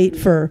to fight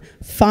for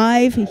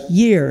 5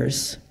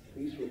 years.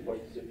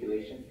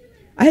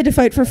 I had to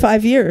fight for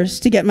 5 years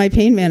to get my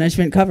pain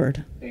management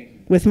covered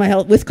with my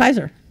health, with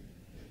Kaiser.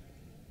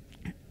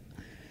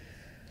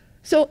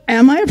 So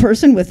am I a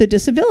person with a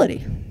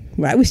disability?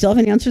 Right, we still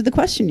haven't answered the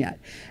question yet.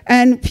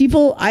 And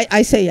people,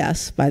 I say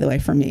yes, by the way,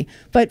 for me.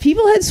 But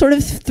people had sort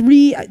of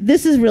three,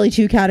 this is really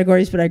 2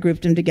 categories, but I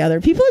grouped them together.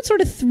 People had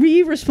sort of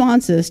 3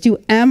 responses to,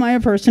 am I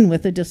a person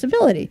with a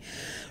disability?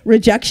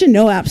 Rejection,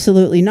 no,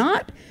 absolutely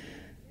not.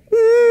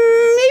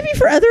 Maybe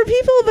for other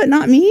people, but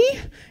not me.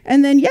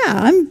 And then, yeah,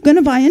 I'm going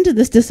to buy into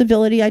this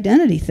disability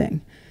identity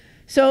thing.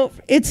 So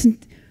it's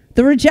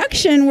the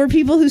rejection were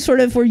people who sort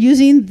of were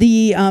using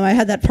the, I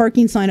had that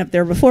parking sign up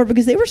there before,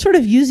 because they were sort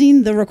of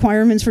using the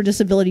requirements for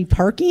disability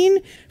parking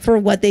for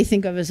what they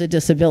think of as a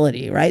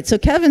disability, right? So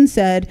Kevin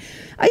said,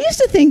 I used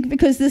to think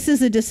because this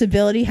is a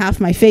disability, half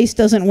my face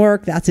doesn't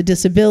work, that's a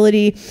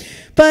disability.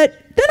 But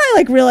then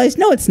I realized,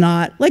 no, it's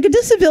not. Like, a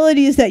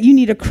disability is that you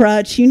need a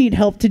crutch, you need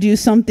help to do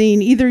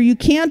something. Either you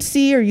can't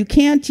see or you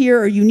can't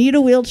hear or you need a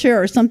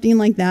wheelchair or something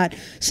like that.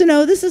 So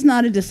no, this is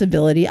not a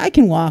disability. I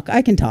can walk,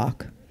 I can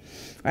talk.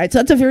 Right, so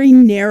that's a very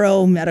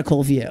narrow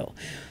medical view.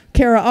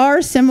 Kara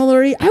R.,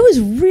 similarly, I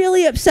was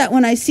really upset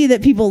when I see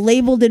that people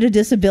labeled it a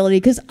disability,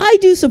 because I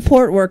do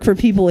support work for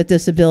people with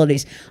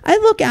disabilities. I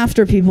look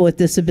after people with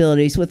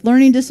disabilities, with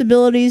learning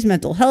disabilities,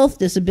 mental health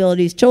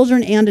disabilities,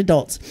 children and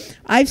adults.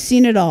 I've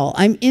seen it all.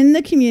 I'm in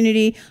the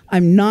community.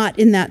 I'm not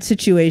in that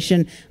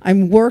situation.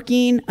 I'm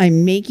working.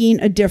 I'm making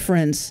a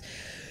difference.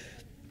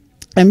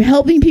 I'm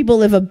helping people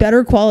live a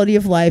better quality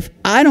of life.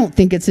 I don't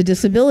think it's a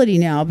disability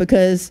now,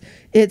 because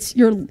it's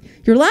you're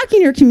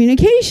lacking your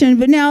communication,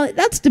 but now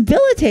that's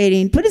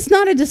debilitating, but it's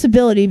not a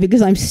disability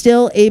because I'm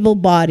still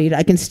able-bodied.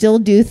 I can still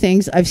do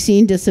things. I've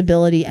seen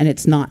disability, and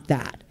it's not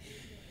that.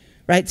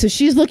 Right? So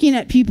she's looking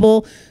at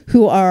people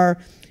who are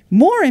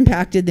more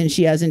impacted than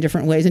she has in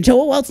different ways, and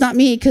so, well, it's not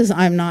me because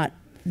I'm not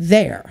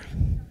there.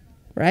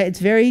 Right? It's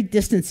very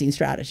distancing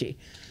strategy.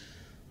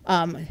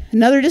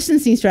 Another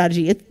distancing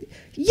strategy,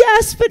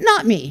 yes, but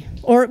not me.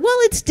 Or, well,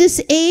 it's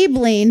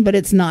disabling, but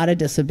it's not a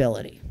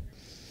disability.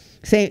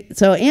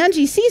 So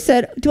Angie C.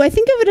 said, do I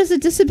think of it as a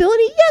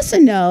disability? Yes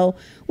and no.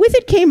 With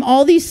it came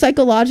all these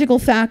psychological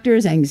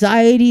factors,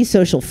 anxiety,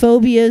 social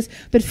phobias,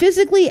 but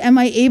physically, am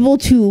I able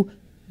to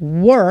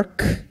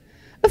work?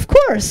 Of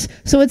course.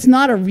 So it's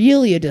not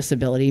really a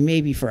disability,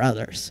 maybe for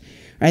others.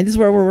 Right? This is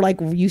where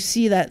we're you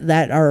see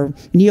that our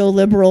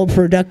neoliberal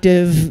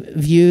productive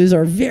views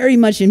are very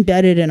much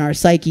embedded in our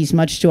psyches,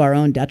 much to our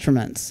own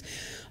detriments.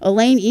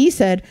 Elaine E.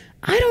 said,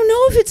 I don't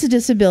know if it's a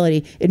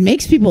disability. It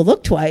makes people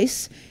look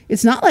twice.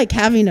 It's not like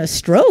having a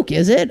stroke,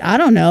 is it? I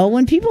don't know.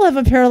 When people have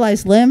a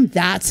paralyzed limb,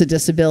 that's a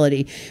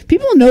disability.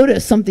 People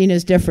notice something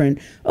is different.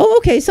 Oh,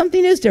 okay,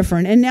 something is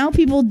different. And now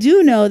people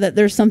do know that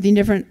there's something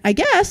different. I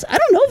guess. I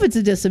don't know if it's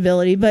a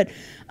disability, but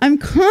I'm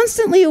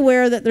constantly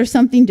aware that there's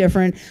something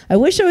different. I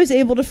wish I was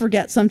able to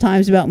forget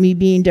sometimes about me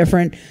being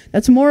different.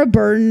 That's more a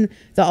burden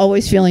than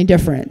always feeling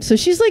different. So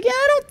she's like, yeah,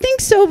 I don't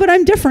think so, but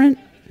I'm different.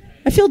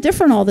 I feel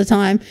different all the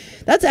time.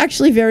 That's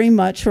actually very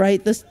much,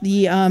 right,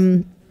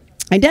 the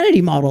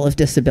identity model of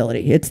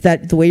disability. It's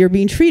that the way you're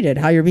being treated,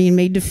 how you're being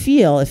made to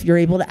feel, if you're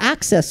able to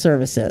access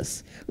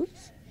services.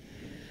 Oops.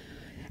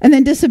 And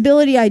then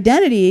disability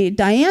identity,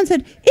 Diane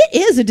said, it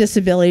is a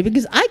disability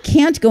because I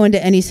can't go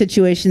into any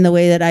situation the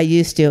way that I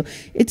used to.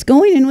 It's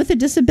going in with a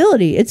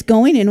disability. It's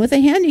going in with a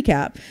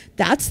handicap.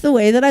 That's the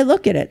way that I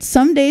look at it.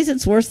 Some days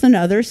it's worse than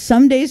others.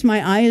 Some days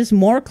my eye is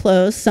more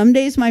closed. Some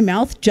days my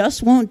mouth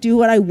just won't do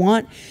what I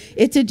want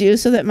it to do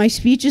so that my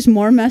speech is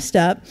more messed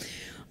up.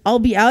 I'll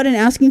be out and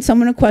asking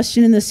someone a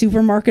question in the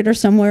supermarket or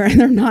somewhere, and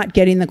they're not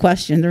getting the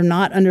question. They're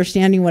not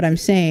understanding what I'm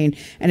saying,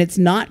 and it's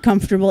not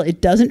comfortable. It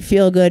doesn't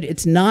feel good.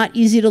 It's not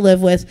easy to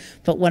live with,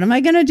 but what am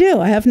I going to do?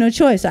 I have no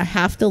choice. I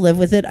have to live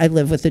with it. I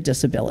live with a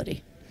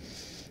disability,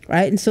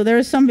 right? And so there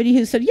is somebody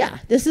who said, yeah,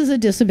 this is a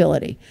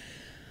disability.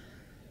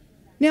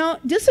 Now,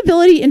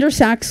 disability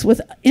intersects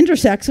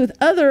with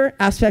other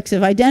aspects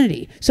of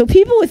identity. So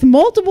people with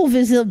multiple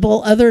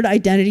visible othered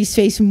identities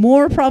face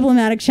more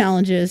problematic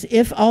challenges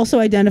if also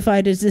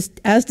identified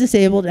as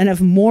disabled and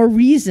have more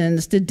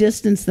reasons to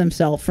distance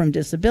themselves from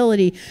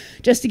disability.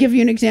 Just to give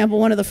you an example,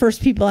 one of the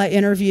first people I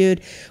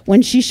interviewed,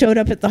 when she showed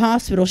up at the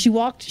hospital, she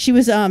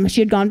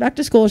had gone back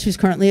to school. She was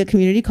currently a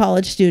community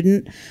college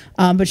student,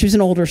 but she was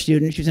an older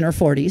student. She was in her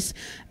 40s.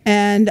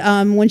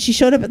 And when she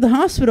showed up at the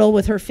hospital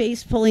with her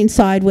face pulling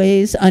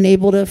sideways,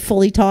 unable to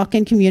fully talk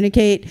and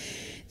communicate,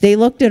 they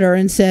looked at her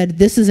and said,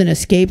 this is an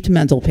escaped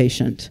mental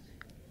patient.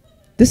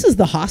 This is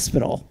the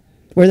hospital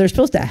where they're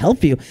supposed to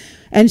help you.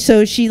 And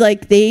so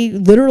they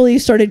literally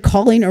started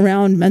calling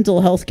around mental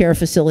health care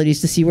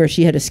facilities to see where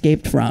she had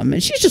escaped from.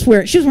 And she was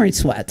wearing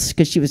sweats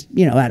because she was,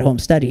 at home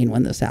studying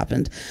when this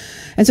happened.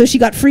 And so she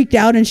got freaked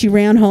out and she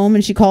ran home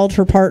and she called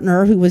her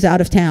partner who was out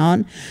of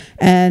town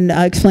and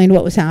explained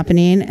what was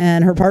happening.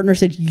 And her partner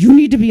said, you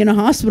need to be in a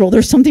hospital.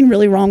 There's something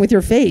really wrong with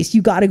your face.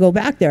 You got to go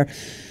back there.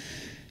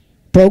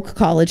 Broke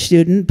college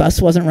student, bus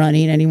wasn't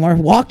running anymore,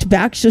 walked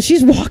back. So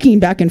she's walking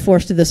back and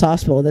forth to this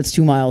hospital that's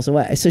 2 miles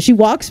away. So she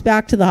walks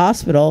back to the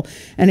hospital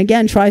and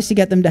again tries to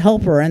get them to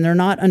help her, and they're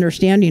not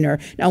understanding her.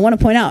 Now I want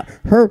to point out,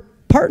 her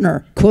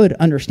partner could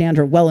understand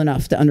her well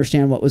enough to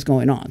understand what was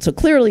going on. So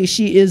clearly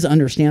she is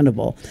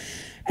understandable.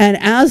 And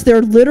as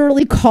they're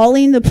literally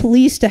calling the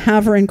police to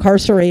have her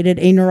incarcerated,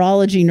 a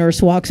neurology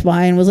nurse walks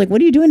by and was like,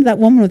 what are you doing to that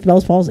woman with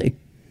Bell's palsy?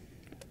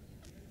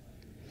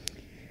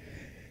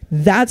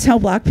 That's how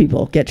Black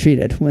people get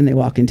treated when they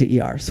walk into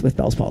ERs with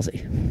Bell's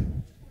palsy,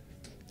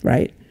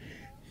 right?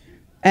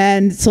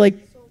 And it's like,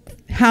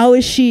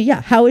 is she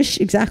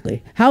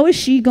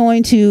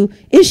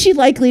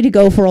likely to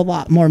go for a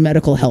lot more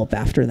medical help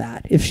after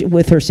that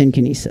with her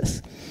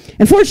synkinesis?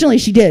 And fortunately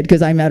she did,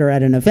 because I met her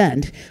at an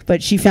event,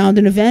 but she found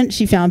an event,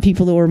 she found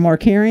people who were more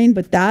caring,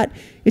 but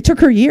it took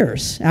her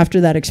years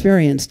after that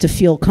experience to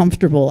feel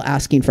comfortable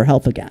asking for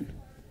help again.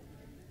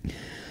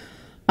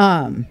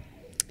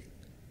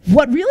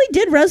 What really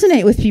did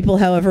resonate with people,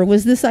 however,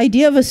 was this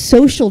idea of a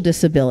social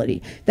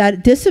disability.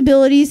 That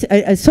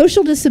a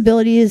social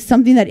disability is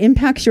something that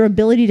impacts your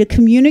ability to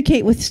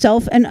communicate with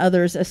self and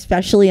others,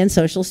 especially in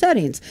social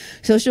settings.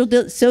 Social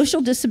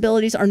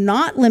disabilities are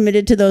not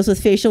limited to those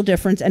with facial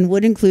difference and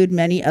would include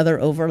many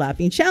other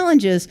overlapping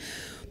challenges.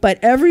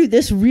 But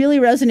this really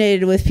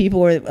resonated with people,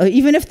 where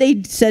even if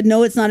they said,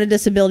 no, it's not a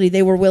disability,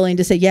 they were willing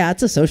to say, yeah,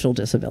 it's a social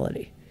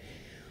disability.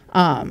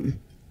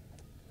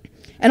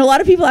 And a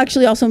lot of people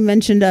actually also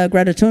mentioned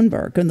Greta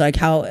Thunberg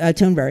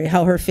and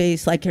how her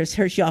face,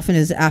 she often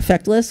is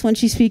affectless when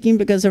she's speaking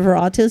because of her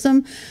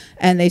autism.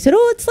 And they said,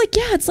 oh, it's like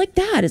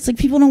that. It's like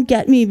people don't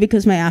get me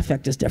because my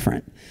affect is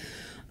different.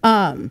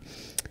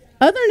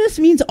 Otherness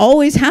means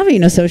always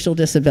having a social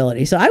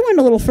disability. So I went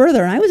a little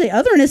further, and I would say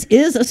otherness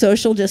is a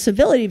social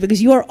disability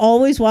because you are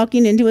always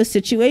walking into a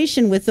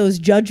situation with those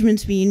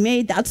judgments being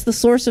made. That's the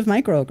source of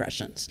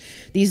microaggressions,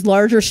 these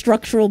larger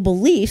structural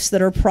beliefs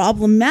that are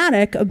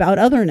problematic about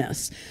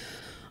otherness.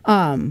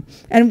 And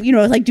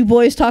like Du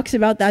Bois talks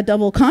about that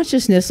double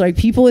consciousness, like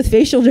people with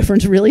facial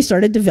difference really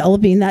started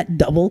developing that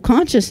double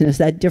consciousness,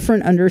 that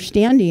different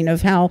understanding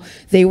of how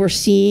they were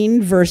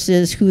seen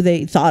versus who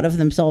they thought of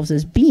themselves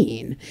as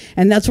being.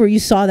 And that's where you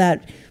saw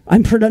that,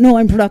 I'm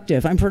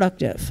productive,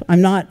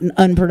 I'm not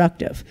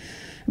unproductive.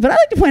 But I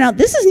like to point out,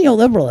 this is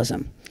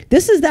neoliberalism.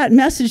 This is that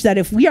message that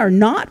if we are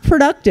not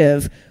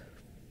productive,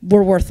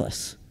 we're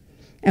worthless.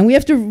 And we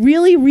have to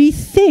really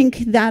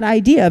rethink that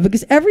idea,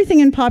 because everything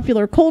in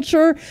popular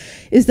culture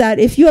is that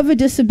if you have a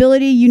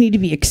disability, you need to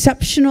be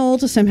exceptional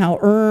to somehow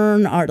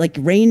earn, or like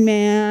Rain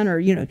Man, or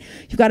you've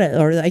got to,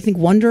 or I think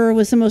Wonder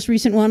was the most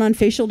recent one on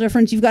facial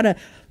difference. You've got to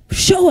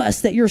show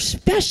us that you're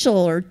special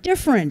or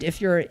different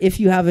if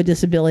you have a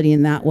disability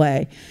in that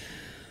way.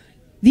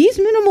 These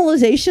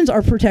minimalizations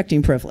are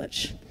protecting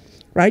privilege,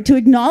 right? To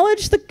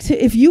acknowledge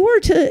if you were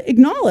to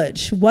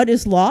acknowledge what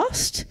is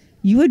lost,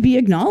 you would be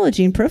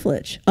acknowledging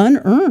privilege,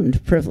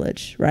 unearned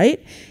privilege,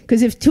 right?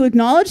 Because if to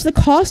acknowledge the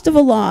cost of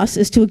a loss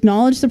is to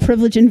acknowledge the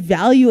privilege and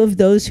value of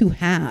those who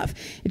have.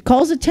 It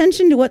calls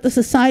attention to what the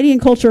society and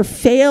culture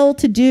fail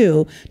to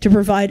do to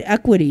provide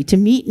equity, to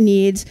meet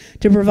needs,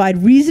 to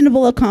provide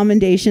reasonable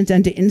accommodations,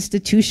 and to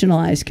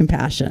institutionalize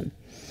compassion,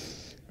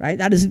 right?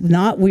 That is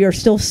not, we are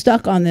still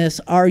stuck on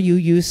this, are you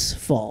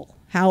useful?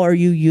 How are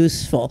you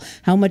useful?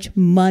 How much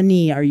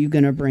money are you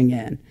gonna bring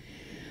in?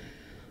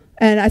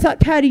 And I thought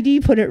Patty D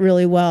put it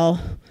really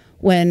well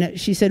when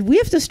she said, we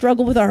have to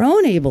struggle with our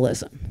own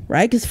ableism,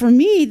 right? Because for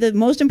me, the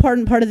most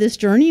important part of this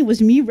journey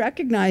was me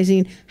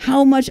recognizing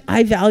how much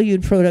I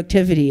valued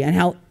productivity and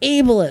how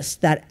ableist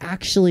that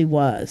actually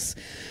was.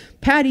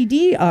 Patty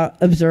D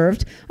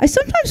observed, I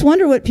sometimes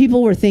wonder what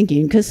people were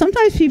thinking, because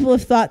sometimes people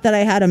have thought that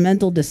I had a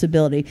mental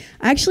disability.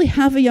 I actually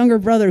have a younger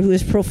brother who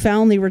is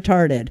profoundly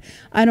retarded.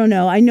 I don't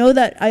know. I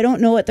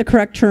don't know what the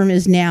correct term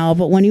is now,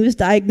 but when he was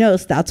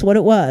diagnosed, that's what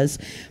it was.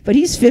 But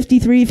he's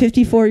 53,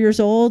 54 years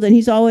old, and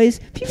he's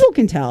always, people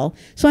can tell.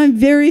 So I'm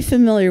very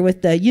familiar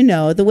with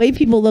the way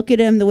people look at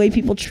him, the way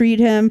people treat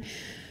him.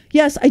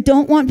 Yes, I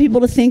don't want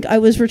people to think I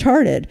was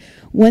retarded.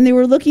 When they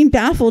were looking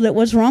baffled at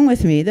what's wrong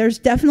with me, there's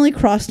definitely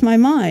crossed my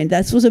mind.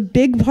 That was a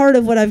big part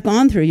of what I've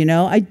gone through,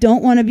 I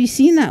don't want to be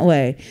seen that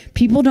way.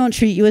 People don't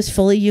treat you as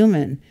fully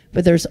human,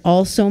 but there's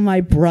also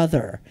my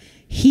brother.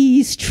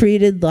 He's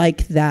treated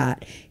like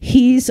that.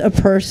 He's a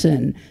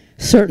person.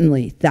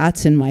 Certainly,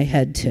 that's in my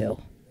head too.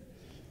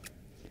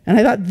 And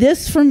I thought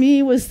this for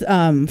me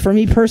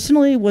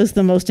personally, was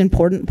the most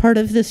important part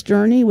of this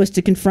journey, was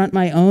to confront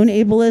my own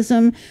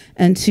ableism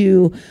and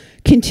to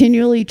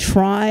continually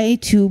try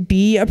to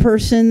be a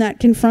person that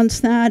confronts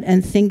that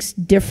and thinks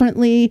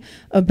differently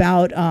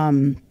about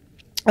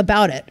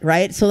it,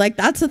 right? So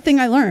that's the thing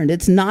I learned.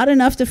 It's not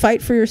enough to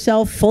fight for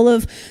yourself full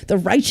of the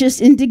righteous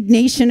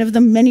indignation of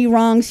the many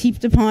wrongs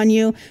heaped upon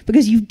you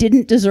because you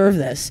didn't deserve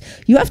this.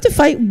 You have to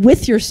fight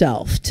with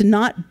yourself to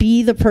not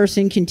be the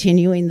person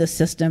continuing the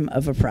system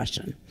of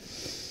oppression.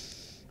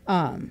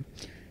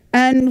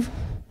 And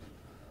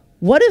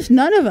what if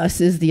none of us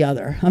is the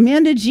other?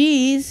 Amanda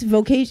G's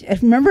vocation,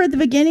 remember at the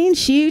beginning,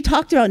 she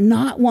talked about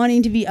not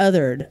wanting to be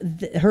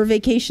othered, her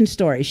vacation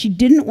story. She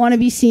didn't want to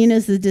be seen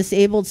as the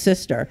disabled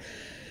sister.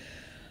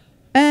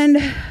 And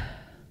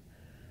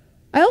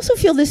I also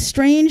feel this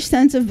strange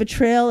sense of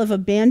betrayal, of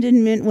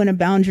abandonment when a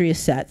boundary is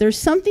set. There's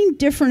something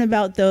different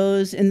about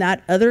those in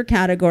that other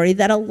category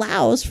that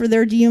allows for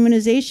their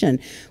dehumanization.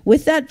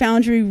 With that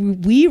boundary,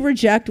 we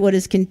reject what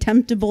is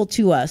contemptible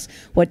to us,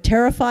 what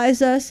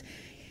terrifies us,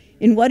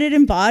 in what it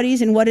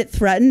embodies and what it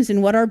threatens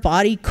and what our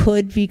body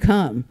could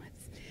become.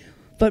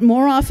 But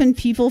more often,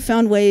 people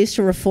found ways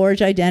to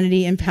reforge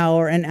identity and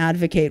power and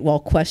advocate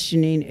while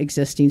questioning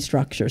existing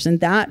structures.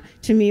 And that,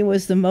 to me,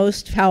 was the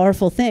most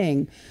powerful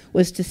thing,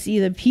 was to see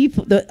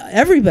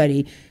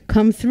everybody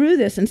come through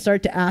this and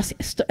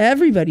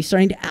everybody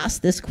starting to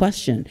ask this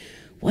question.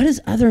 What does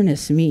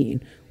otherness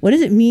mean? What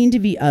does it mean to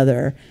be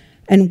other?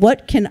 And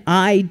what can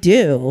I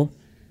do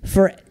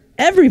for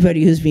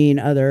everybody who's being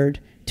othered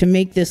to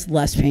make this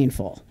less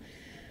painful?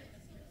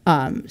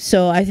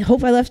 So I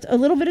hope I left a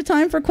little bit of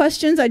time for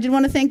questions. I did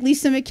want to thank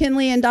Lisa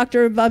McKinley and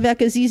Dr. Babek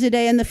Azizadeh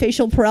and the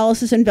Facial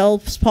Paralysis and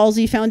Bell's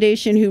Palsy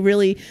Foundation, who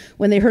really,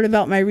 when they heard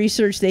about my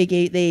research,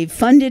 they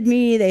funded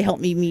me, they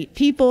helped me meet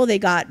people, they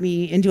got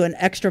me into an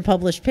extra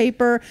published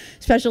paper.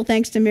 Special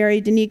thanks to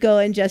Mary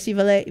D'Anico and Jesse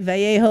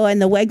Vallejo and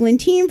the Weglyn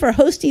team for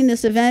hosting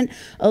this event.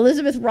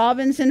 Elizabeth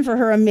Robinson for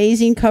her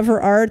amazing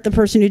cover art. The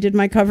person who did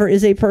my cover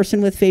is a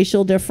person with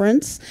facial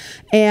difference.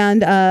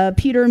 And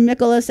Peter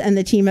Mikolas and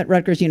the team at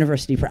Rutgers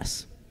University Press.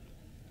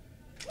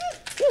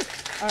 Woo.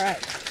 All right.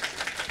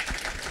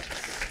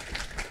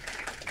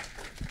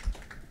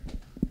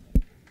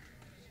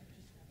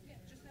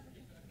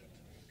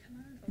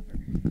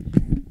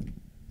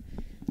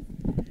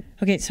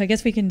 Okay, so I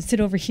guess we can sit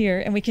over here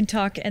and we can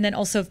talk, and then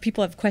also if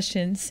people have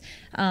questions,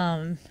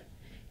 And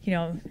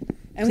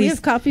we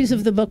have copies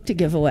of the book to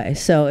give away,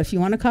 so if you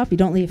want a copy,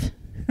 don't leave.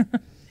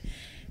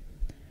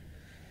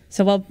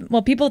 So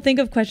while people think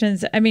of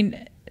questions, I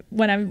mean,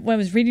 when I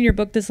was reading your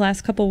book this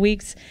last couple of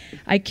weeks,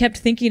 I kept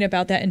thinking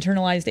about that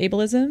internalized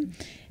ableism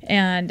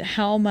and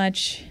how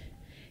much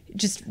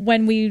just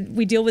when we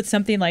deal with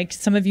something like,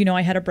 some of you know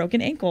I had a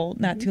broken ankle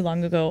not too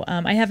long ago.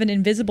 I have an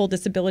invisible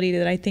disability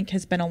that I think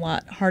has been a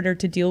lot harder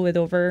to deal with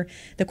over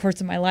the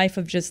course of my life,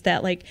 of just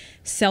that like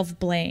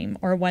self-blame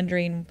or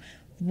wondering,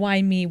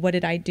 why me? What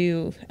did I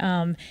do?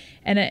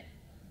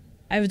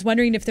 I was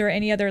wondering if there are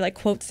any other like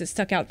quotes that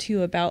stuck out to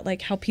you about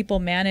like how people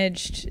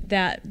managed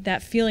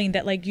that feeling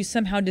that like you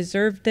somehow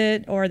deserved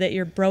it or that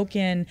you're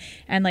broken,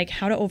 and like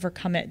how to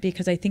overcome it,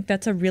 because I think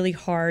that's a really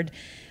hard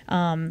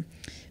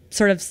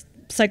sort of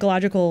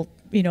psychological,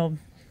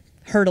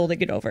 hurdle to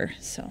get over.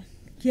 So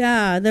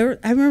yeah,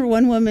 I remember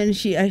one woman,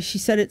 she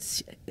said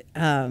it's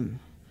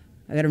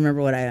I got to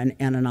remember what I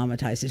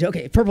anonymatized it.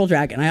 Okay, purple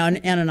dragon. I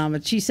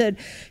anonymatized.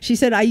 She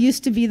said I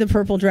used to be the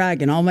purple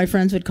dragon. All my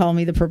friends would call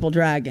me the purple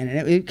dragon,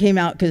 and it came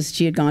out because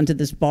she had gone to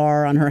this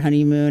bar on her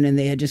honeymoon, and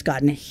they had just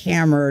gotten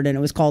hammered, and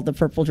it was called the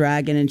Purple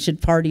Dragon, and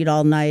she'd partied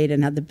all night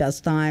and had the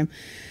best time.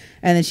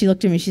 And then she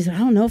looked at me. She said, I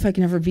don't know if I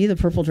can ever be the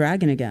purple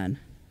dragon again.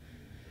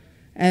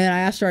 And then I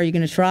asked her, are you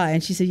going to try?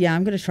 And she said, yeah,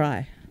 I'm going to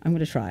try. I'm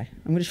going to try.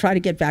 I'm going to try to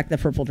get back the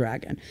purple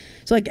dragon.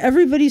 So like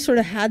everybody sort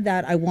of had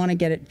that, I want to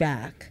get it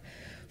back.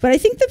 But I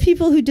think the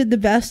people who did the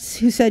best,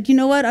 who said, you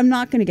know what, I'm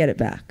not going to get it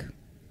back.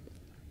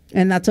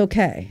 And that's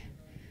okay.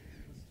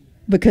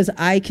 Because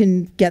I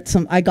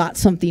got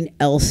something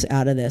else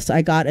out of this.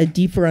 I got a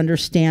deeper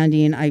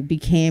understanding.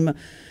 The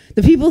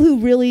people who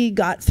really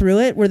got through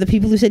it were the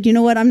people who said, you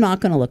know what, I'm not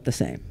going to look the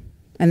same.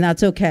 And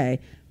that's okay.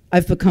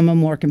 I've become a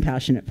more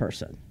compassionate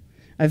person.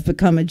 I've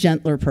become a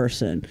gentler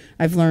person.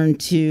 I've learned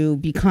to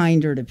be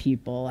kinder to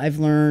people. I've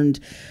learned,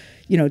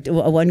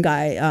 one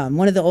guy,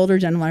 one of the older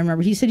gentlemen, I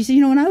remember, he said,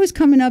 when I was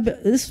coming up,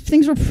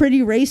 things were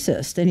pretty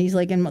racist. And he's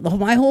like, and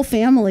my whole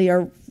family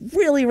are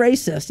really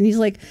racist. And he's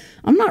like,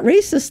 I'm not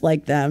racist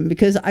like them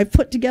because I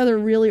put together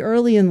really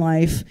early in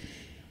life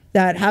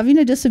that having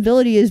a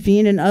disability is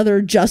being an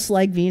other, just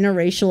like being a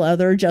racial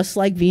other, just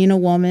like being a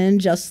woman,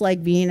 just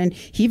like being, and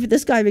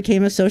this guy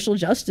became a social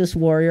justice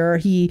warrior.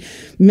 He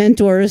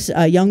mentors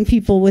young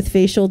people with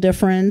facial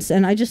difference.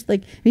 And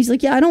he's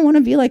like, yeah, I don't want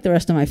to be like the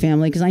rest of my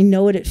family because I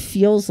know what it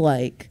feels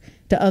like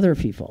to other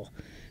people.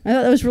 I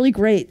thought that was really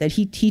great that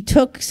he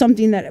took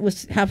something that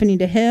was happening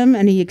to him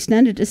and he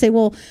extended to say,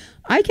 well,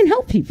 I can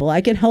help people. I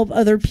can help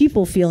other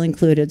people feel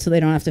included so they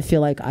don't have to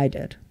feel like I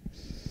did.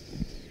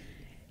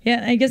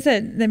 Yeah, I guess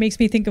that makes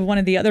me think of one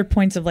of the other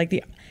points of like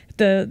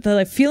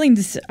the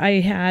feelings I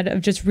had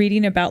of just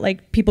reading about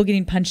like people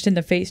getting punched in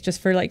the face just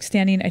for like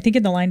standing, I think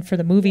in the line for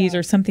the movies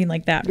or something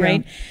like that,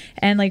 right?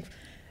 And like,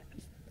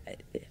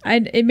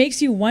 it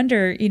makes you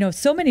wonder,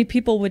 so many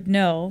people would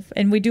know,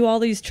 and we do all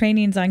these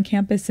trainings on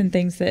campus and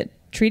things that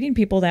treating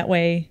people that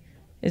way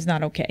is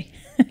not okay.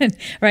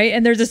 Right.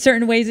 And there's a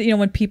certain ways that,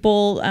 when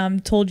people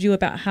told you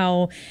about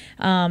how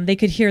they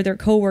could hear their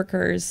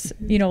coworkers,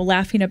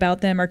 laughing about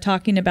them or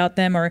talking about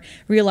them or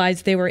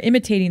realize they were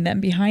imitating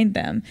them behind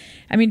them.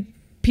 I mean,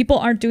 people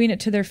aren't doing it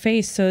to their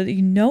face. So,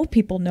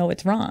 people know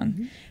it's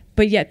wrong,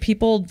 but yet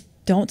people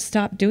don't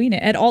stop doing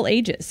it at all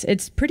ages.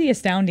 It's pretty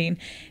astounding.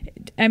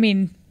 I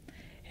mean,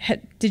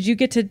 did you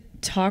get to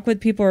talk with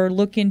people or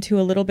look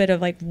into a little bit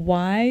of like,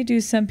 why do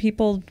some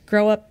people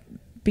grow up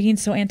being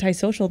so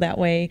antisocial that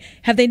way?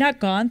 Have they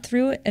not gone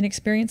through an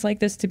experience like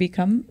this to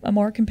become a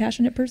more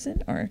compassionate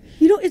person? Or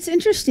it's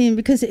interesting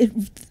because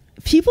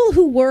people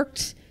who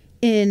worked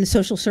in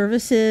social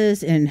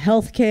services, in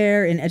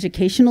healthcare, in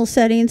educational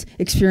settings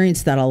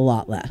experience that a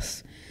lot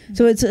less.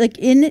 So it's like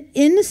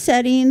in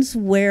settings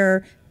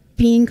where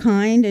being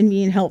kind and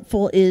being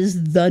helpful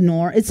is the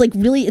norm. It's like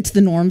really it's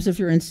the norms of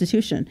your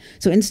institution.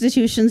 So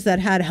institutions that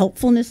had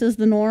helpfulness as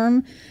the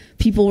norm,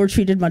 people were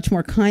treated much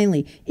more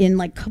kindly. In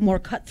like more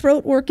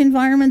cutthroat work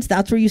environments,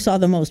 that's where you saw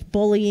the most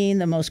bullying,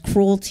 the most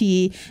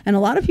cruelty. And a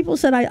lot of people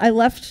said, I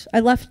left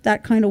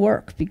that kind of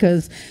work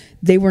because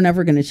they were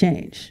never going to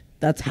change.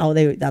 That's how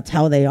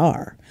they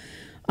are.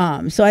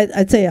 So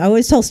I'd say, I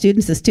always tell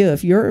students this too,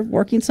 if you're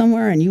working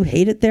somewhere and you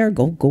hate it there,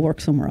 go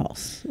work somewhere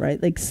else,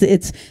 right? Like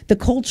it's the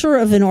culture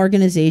of an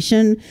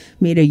organization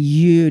made a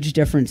huge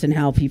difference in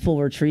how people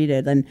were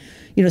treated. And,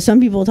 some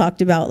people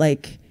talked about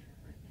like,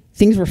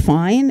 things were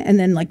fine, and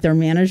then like their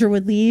manager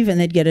would leave and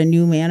they'd get a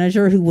new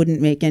manager who wouldn't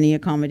make any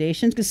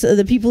accommodations, because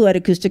the people who had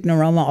acoustic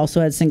neuroma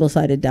also had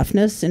single-sided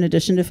deafness in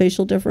addition to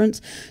facial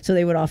difference. So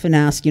they would often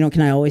ask,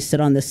 can I always sit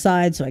on this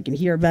side so I can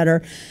hear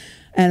better?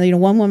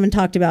 And one woman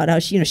talked about how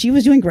she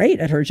was doing great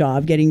at her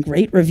job, getting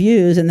great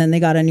reviews, and then they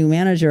got a new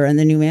manager, and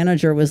the new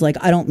manager was like,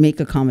 I don't make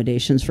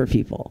accommodations for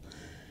people.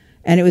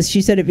 And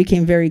she said it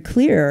became very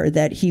clear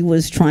that he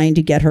was trying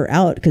to get her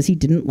out because he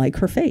didn't like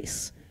her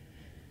face.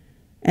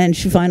 And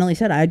she finally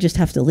said, I just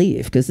have to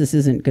leave because this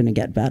isn't going to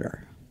get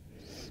better.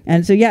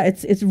 And so, yeah,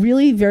 it's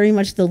really very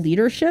much the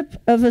leadership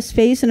of a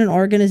space and an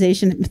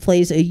organization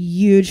plays a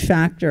huge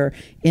factor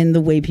in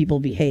the way people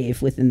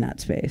behave within that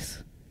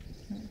space.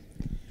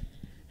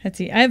 Let's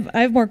see. I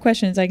have more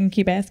questions I can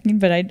keep asking,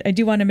 but I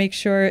do want to make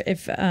sure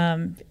if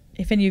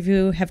any of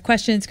you have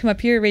questions, come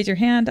up here, raise your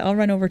hand. I'll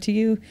run over to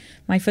you.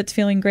 My foot's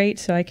feeling great,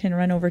 so I can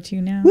run over to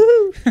you now.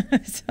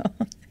 Woohoo!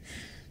 So,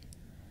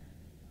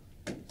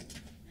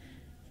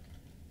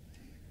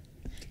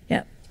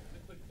 yeah.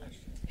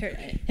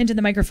 Here, into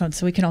the microphone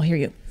so we can all hear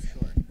you.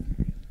 Sure.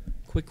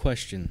 Quick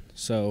question.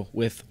 So,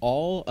 with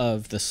all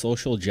of the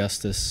social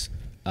justice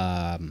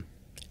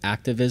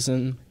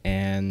activism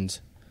and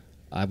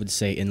I would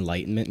say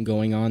enlightenment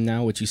going on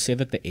now, would you say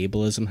that the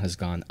ableism has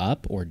gone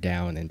up or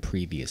down in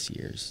previous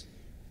years?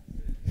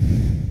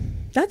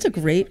 That's a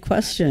great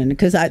question,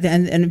 because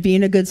and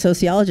being a good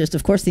sociologist,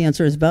 of course the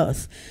answer is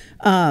both.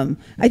 I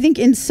think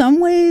in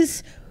some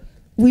ways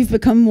we've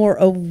become more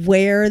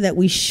aware that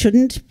we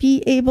shouldn't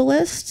be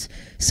ableist,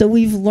 so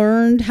we've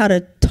learned how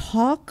to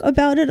talk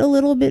about it a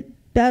little bit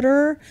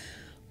better,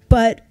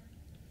 but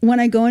when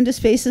I go into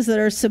spaces that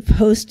are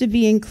supposed to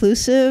be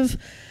inclusive,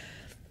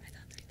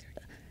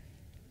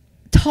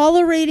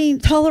 tolerating,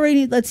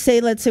 let's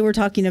say we're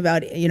talking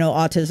about,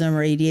 autism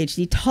or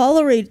ADHD,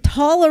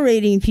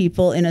 tolerating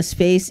people in a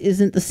space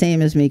isn't the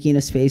same as making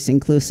a space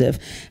inclusive.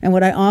 And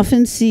what I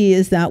often see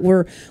is that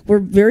we're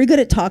very good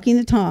at talking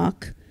the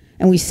talk,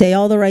 and we say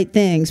all the right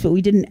things, but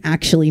we didn't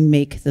actually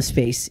make the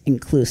space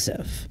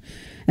inclusive.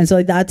 And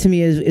so that to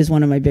me is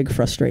one of my big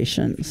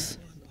frustrations.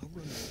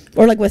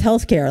 Or like with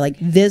healthcare, like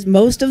this,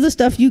 most of the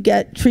stuff you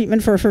get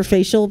treatment for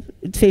facial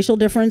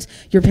difference,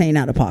 you're paying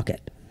out of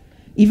pocket.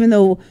 Even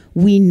though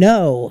we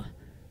know,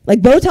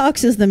 like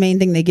Botox is the main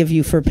thing they give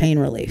you for pain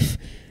relief.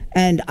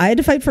 And I had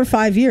to fight for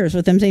 5 years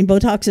with them saying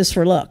Botox is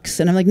for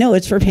looks. And I'm like, no,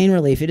 it's for pain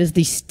relief. It is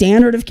the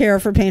standard of care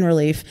for pain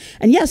relief.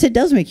 And yes, it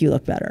does make you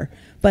look better,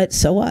 but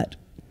so what?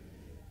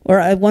 Or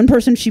one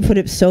person, she put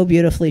it so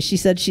beautifully. She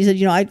said,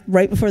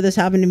 right before this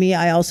happened to me,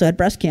 I also had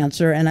breast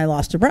cancer and I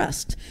lost a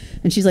breast.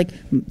 And she's like,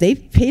 they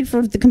paid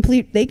for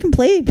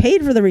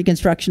paid for the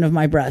reconstruction of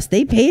my breast.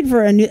 They paid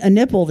for a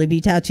nipple to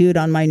be tattooed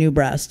on my new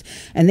breast.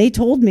 And they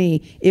told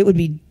me it would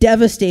be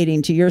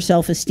devastating to your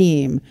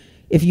self-esteem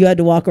if you had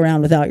to walk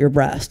around without your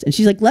breast. And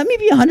she's like, let me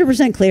be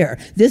 100% clear.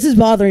 This is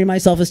bothering my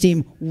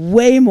self-esteem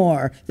way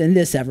more than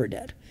this ever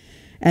did.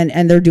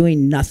 And they're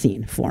doing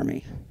nothing for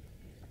me.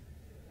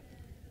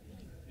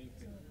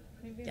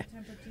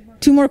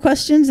 2 more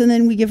questions, and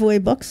then we give away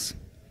books.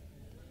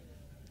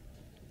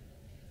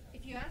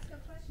 If you ask a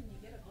question,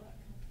 you get a book.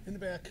 In the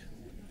back.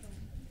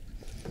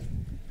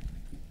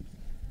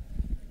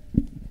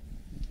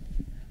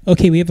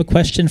 Okay, we have a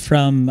question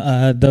from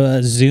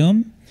the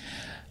Zoom.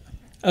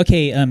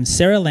 Okay,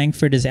 Sarah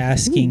Langford is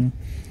asking,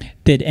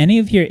 did any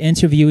of your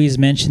interviewees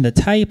mention the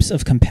types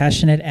of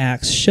compassionate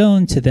acts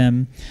shown to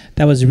them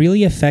that was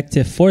really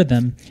effective for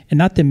them and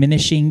not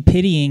diminishing,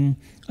 pitying,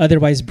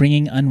 otherwise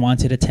bringing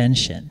unwanted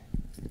attention?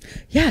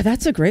 Yeah,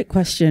 that's a great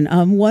question.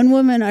 One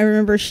woman, I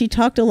remember, she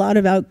talked a lot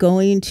about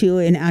going to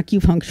an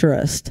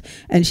acupuncturist.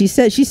 And she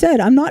said,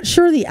 I'm not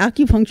sure the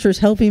acupuncture is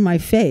helping my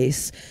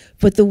face,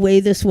 but the way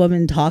this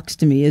woman talks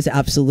to me is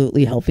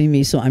absolutely helping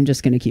me, so I'm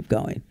just going to keep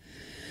going.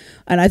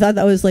 And I thought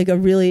that was like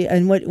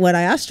and what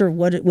I asked her,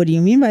 what do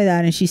you mean by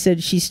that? And she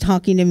said, she's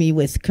talking to me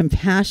with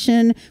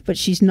compassion, but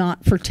she's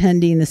not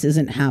pretending this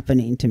isn't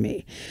happening to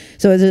me.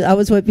 So that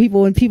was what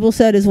when people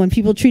said is when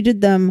people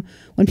treated them,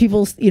 when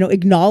people,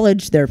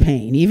 acknowledged their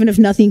pain, even if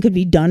nothing could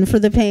be done for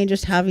the pain,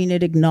 just having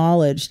it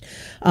acknowledged.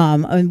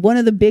 And one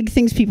of the big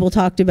things people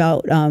talked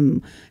about,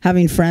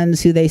 having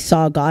friends who they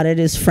saw got it,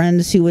 is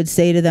friends who would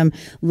say to them,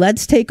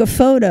 let's take a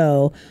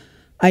photo.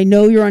 I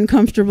know you're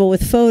uncomfortable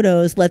with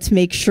photos. Let's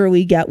make sure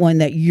we get one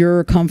that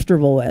you're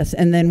comfortable with.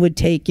 And then would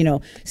take,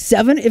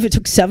 if it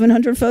took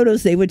 700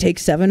 photos, they would take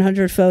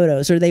 700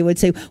 photos. Or they would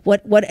say,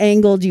 what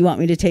angle do you want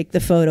me to take the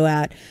photo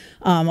at?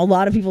 A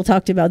lot of people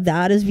talked about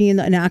that as being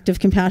an act of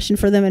compassion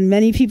for them. And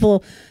many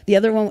people, the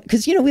other one,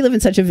 because, we live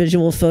in such a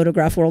visual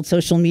photograph world,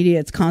 social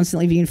media, it's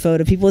constantly being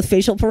photographed. People with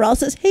facial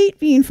paralysis hate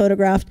being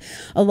photographed.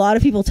 A lot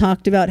of people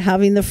talked about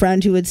having the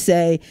friend who would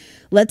say,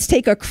 let's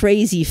take a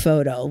crazy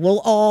photo. We'll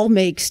all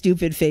make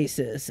stupid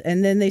faces.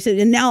 And then they said,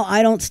 and now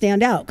I don't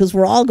stand out because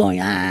we're all going,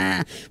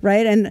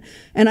 right? And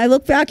I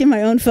look back in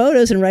my own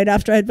photos, and right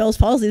after I had Bell's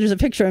palsy, there's a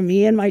picture of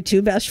me and my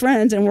 2 best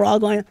friends, and we're all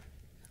going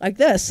like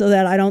this so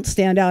that I don't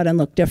stand out and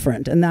look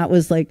different. And that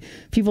was like,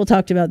 people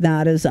talked about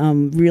that as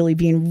really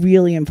being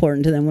really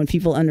important to them when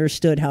people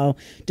understood how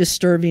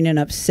disturbing and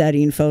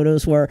upsetting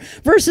photos were,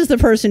 versus the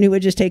person who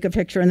would just take a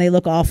picture and they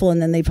look awful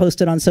and then they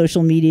post it on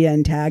social media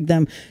and tag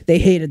them. They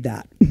hated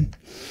that.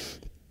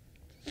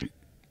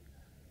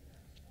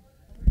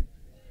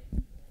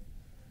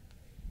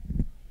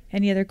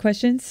 Any other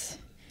questions?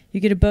 You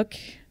get a book?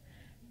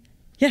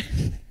 Yeah.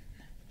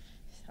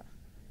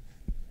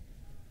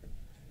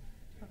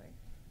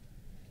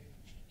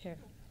 Here,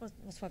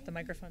 we'll swap the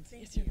microphones.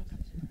 Yes, you're welcome.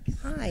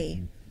 Hi.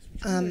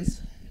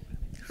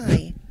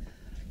 Hi.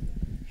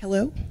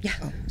 Hello? Yeah.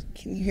 Oh,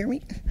 can you hear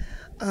me?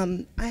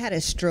 I had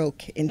a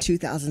stroke in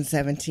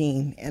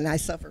 2017, and I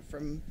suffer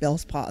from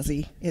Bell's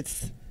palsy.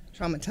 It's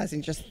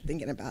traumatizing just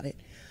thinking about it.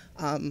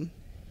 I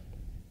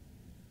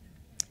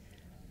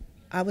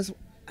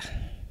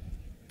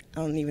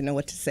don't even know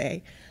what to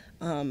say.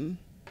 How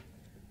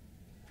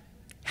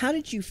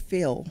did you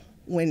feel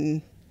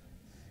when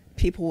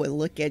people would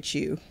look at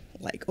you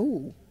like,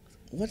 oh,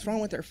 what's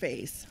wrong with their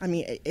face? I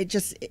mean, it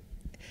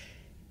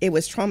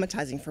was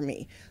traumatizing for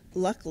me.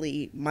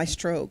 Luckily, my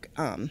stroke,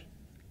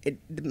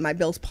 my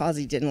Bell's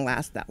palsy didn't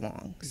last that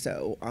long.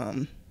 So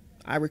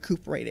I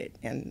recuperated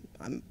and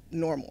I'm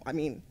normal. I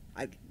mean,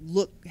 I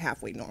look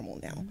halfway normal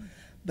now,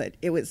 but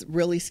it was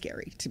really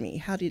scary to me.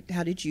 How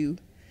did you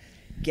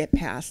get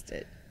past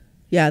it?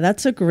 Yeah,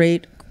 that's a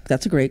great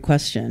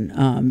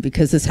question,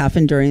 because this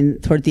happened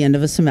toward the end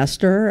of a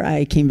semester.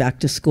 I came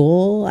back to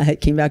school. I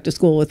came back to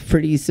school with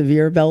pretty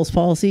severe Bell's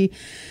palsy.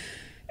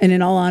 And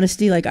in all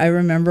honesty, like, I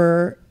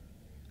remember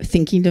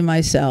thinking to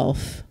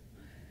myself,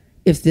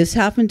 if this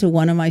happened to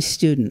one of my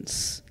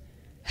students,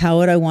 how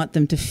would I want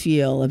them to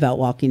feel about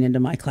walking into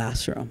my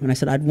classroom? And I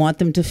said, I'd want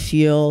them to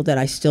feel that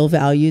I still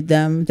valued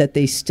them, that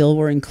they still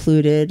were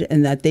included,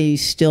 and that they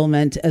still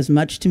meant as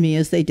much to me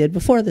as they did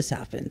before this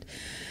happened.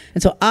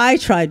 And so I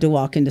tried to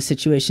walk into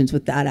situations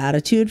with that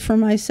attitude for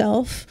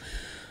myself,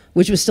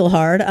 which was still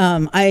hard.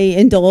 I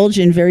indulge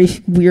in very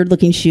weird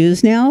looking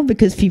shoes now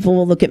because people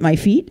will look at my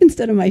feet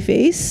instead of my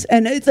face.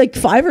 And it's like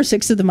 5 or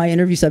 6 of my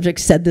interview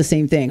subjects said the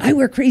same thing. I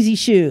wear crazy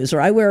shoes,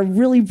 or I wear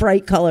really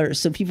bright colors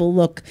so people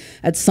look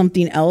at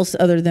something else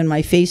other than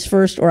my face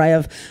first, or I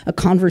have a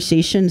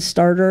conversation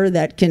starter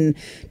that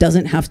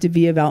doesn't have to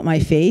be about my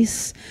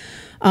face.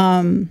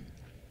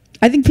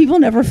 I think people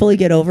never fully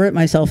get over it,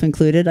 myself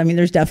included. I mean,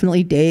 there's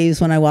definitely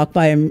days when I walk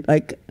by and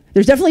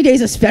there's definitely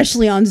days,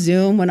 especially on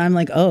Zoom, when I'm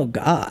like, oh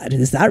God,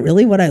 is that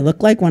really what I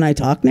look like when I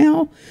talk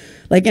now?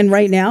 And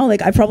right now,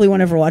 I probably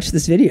won't ever watch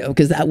this video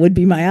because that would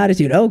be my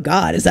attitude. Oh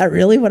God, is that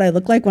really what I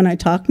look like when I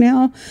talk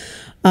now?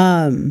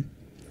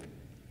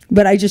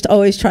 But I just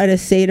always try to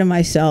say to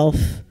myself,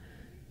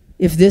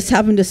 if this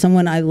happened to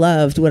someone I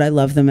loved, would I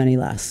love them any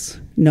less?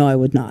 No, I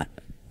would not.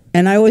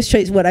 And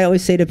what I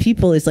always say to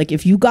people is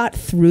if you got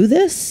through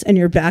this and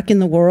you're back in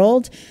the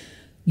world,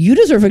 you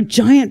deserve a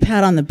giant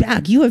pat on the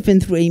back. You have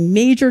been through a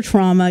major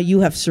trauma.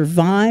 You have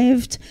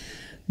survived,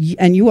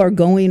 and you are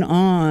going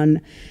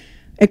on.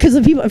 Because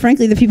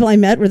frankly, the people I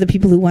met were the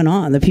people who went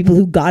on, the people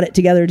who got it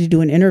together to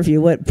do an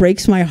interview. What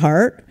breaks my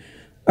heart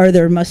are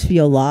there must be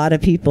a lot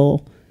of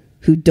people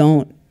who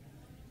don't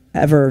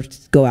ever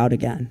go out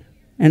again.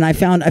 And I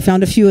found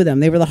a few of them.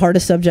 They were the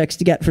hardest subjects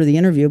to get for the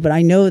interview, but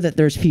I know that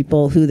there's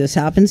people who this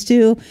happens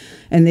to,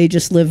 and they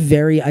just live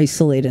very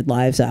isolated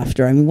lives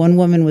after. I mean, one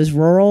woman was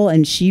rural,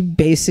 and she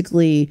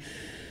basically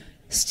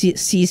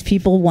sees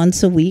people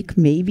once a week,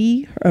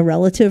 maybe a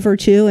relative or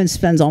two, and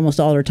spends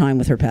almost all her time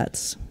with her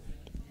pets.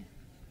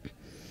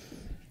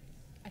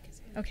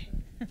 Okay.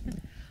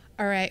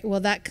 All right.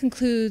 Well, that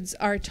concludes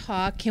our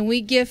talk. Can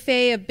we give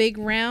Faye a big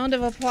round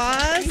of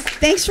applause?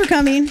 Thanks for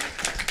coming.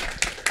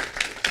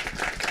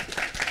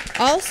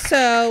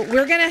 Also,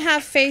 we're going to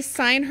have Faye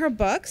sign her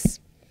books.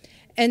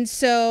 And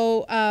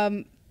so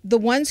the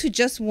ones who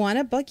just won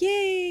a book,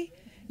 yay,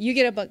 you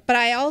get a book. But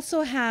I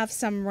also have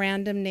some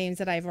random names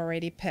that I've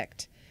already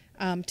picked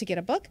to get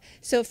a book.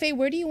 So, Faye,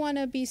 where do you want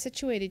to be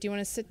situated? Do you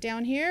want to sit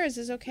down here? Is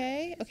this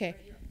okay? Okay.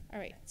 All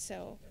right.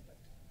 So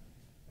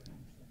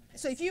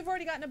if you've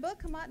already gotten a book,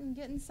 come out and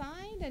get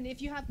signed. And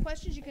if you have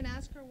questions, you can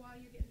ask her while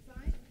you're getting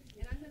signed.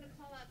 And I'm going to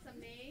call out some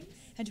names.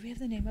 And do we have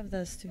the name of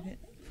the student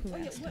who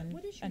asked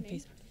what is your on name?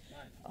 Facebook?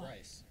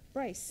 Bryce.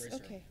 Bryce. Bracer.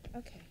 Okay.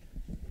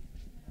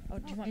 Oh,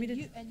 do you want me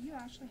to? And you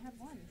actually have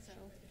one. So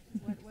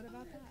what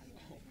about that?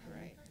 All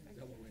right.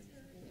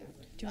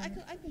 Do you I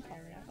want can call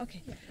her out.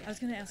 Okay. I was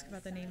going to ask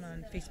about the name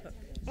on Facebook.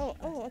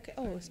 Oh, okay.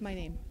 Oh, it's my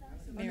name,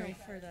 Mary.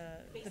 Oh, no, for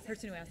the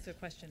person who asked the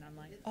question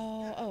online.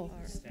 Oh,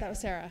 that was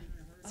Sarah.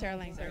 Sarah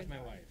Langford.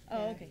 My wife.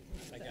 Oh, okay.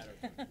 I got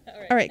her.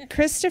 All right,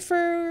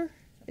 Christopher.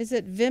 Is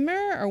it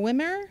Wimmer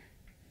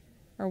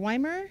or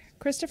Weimer?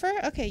 Christopher?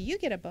 Okay, you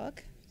get a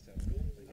book.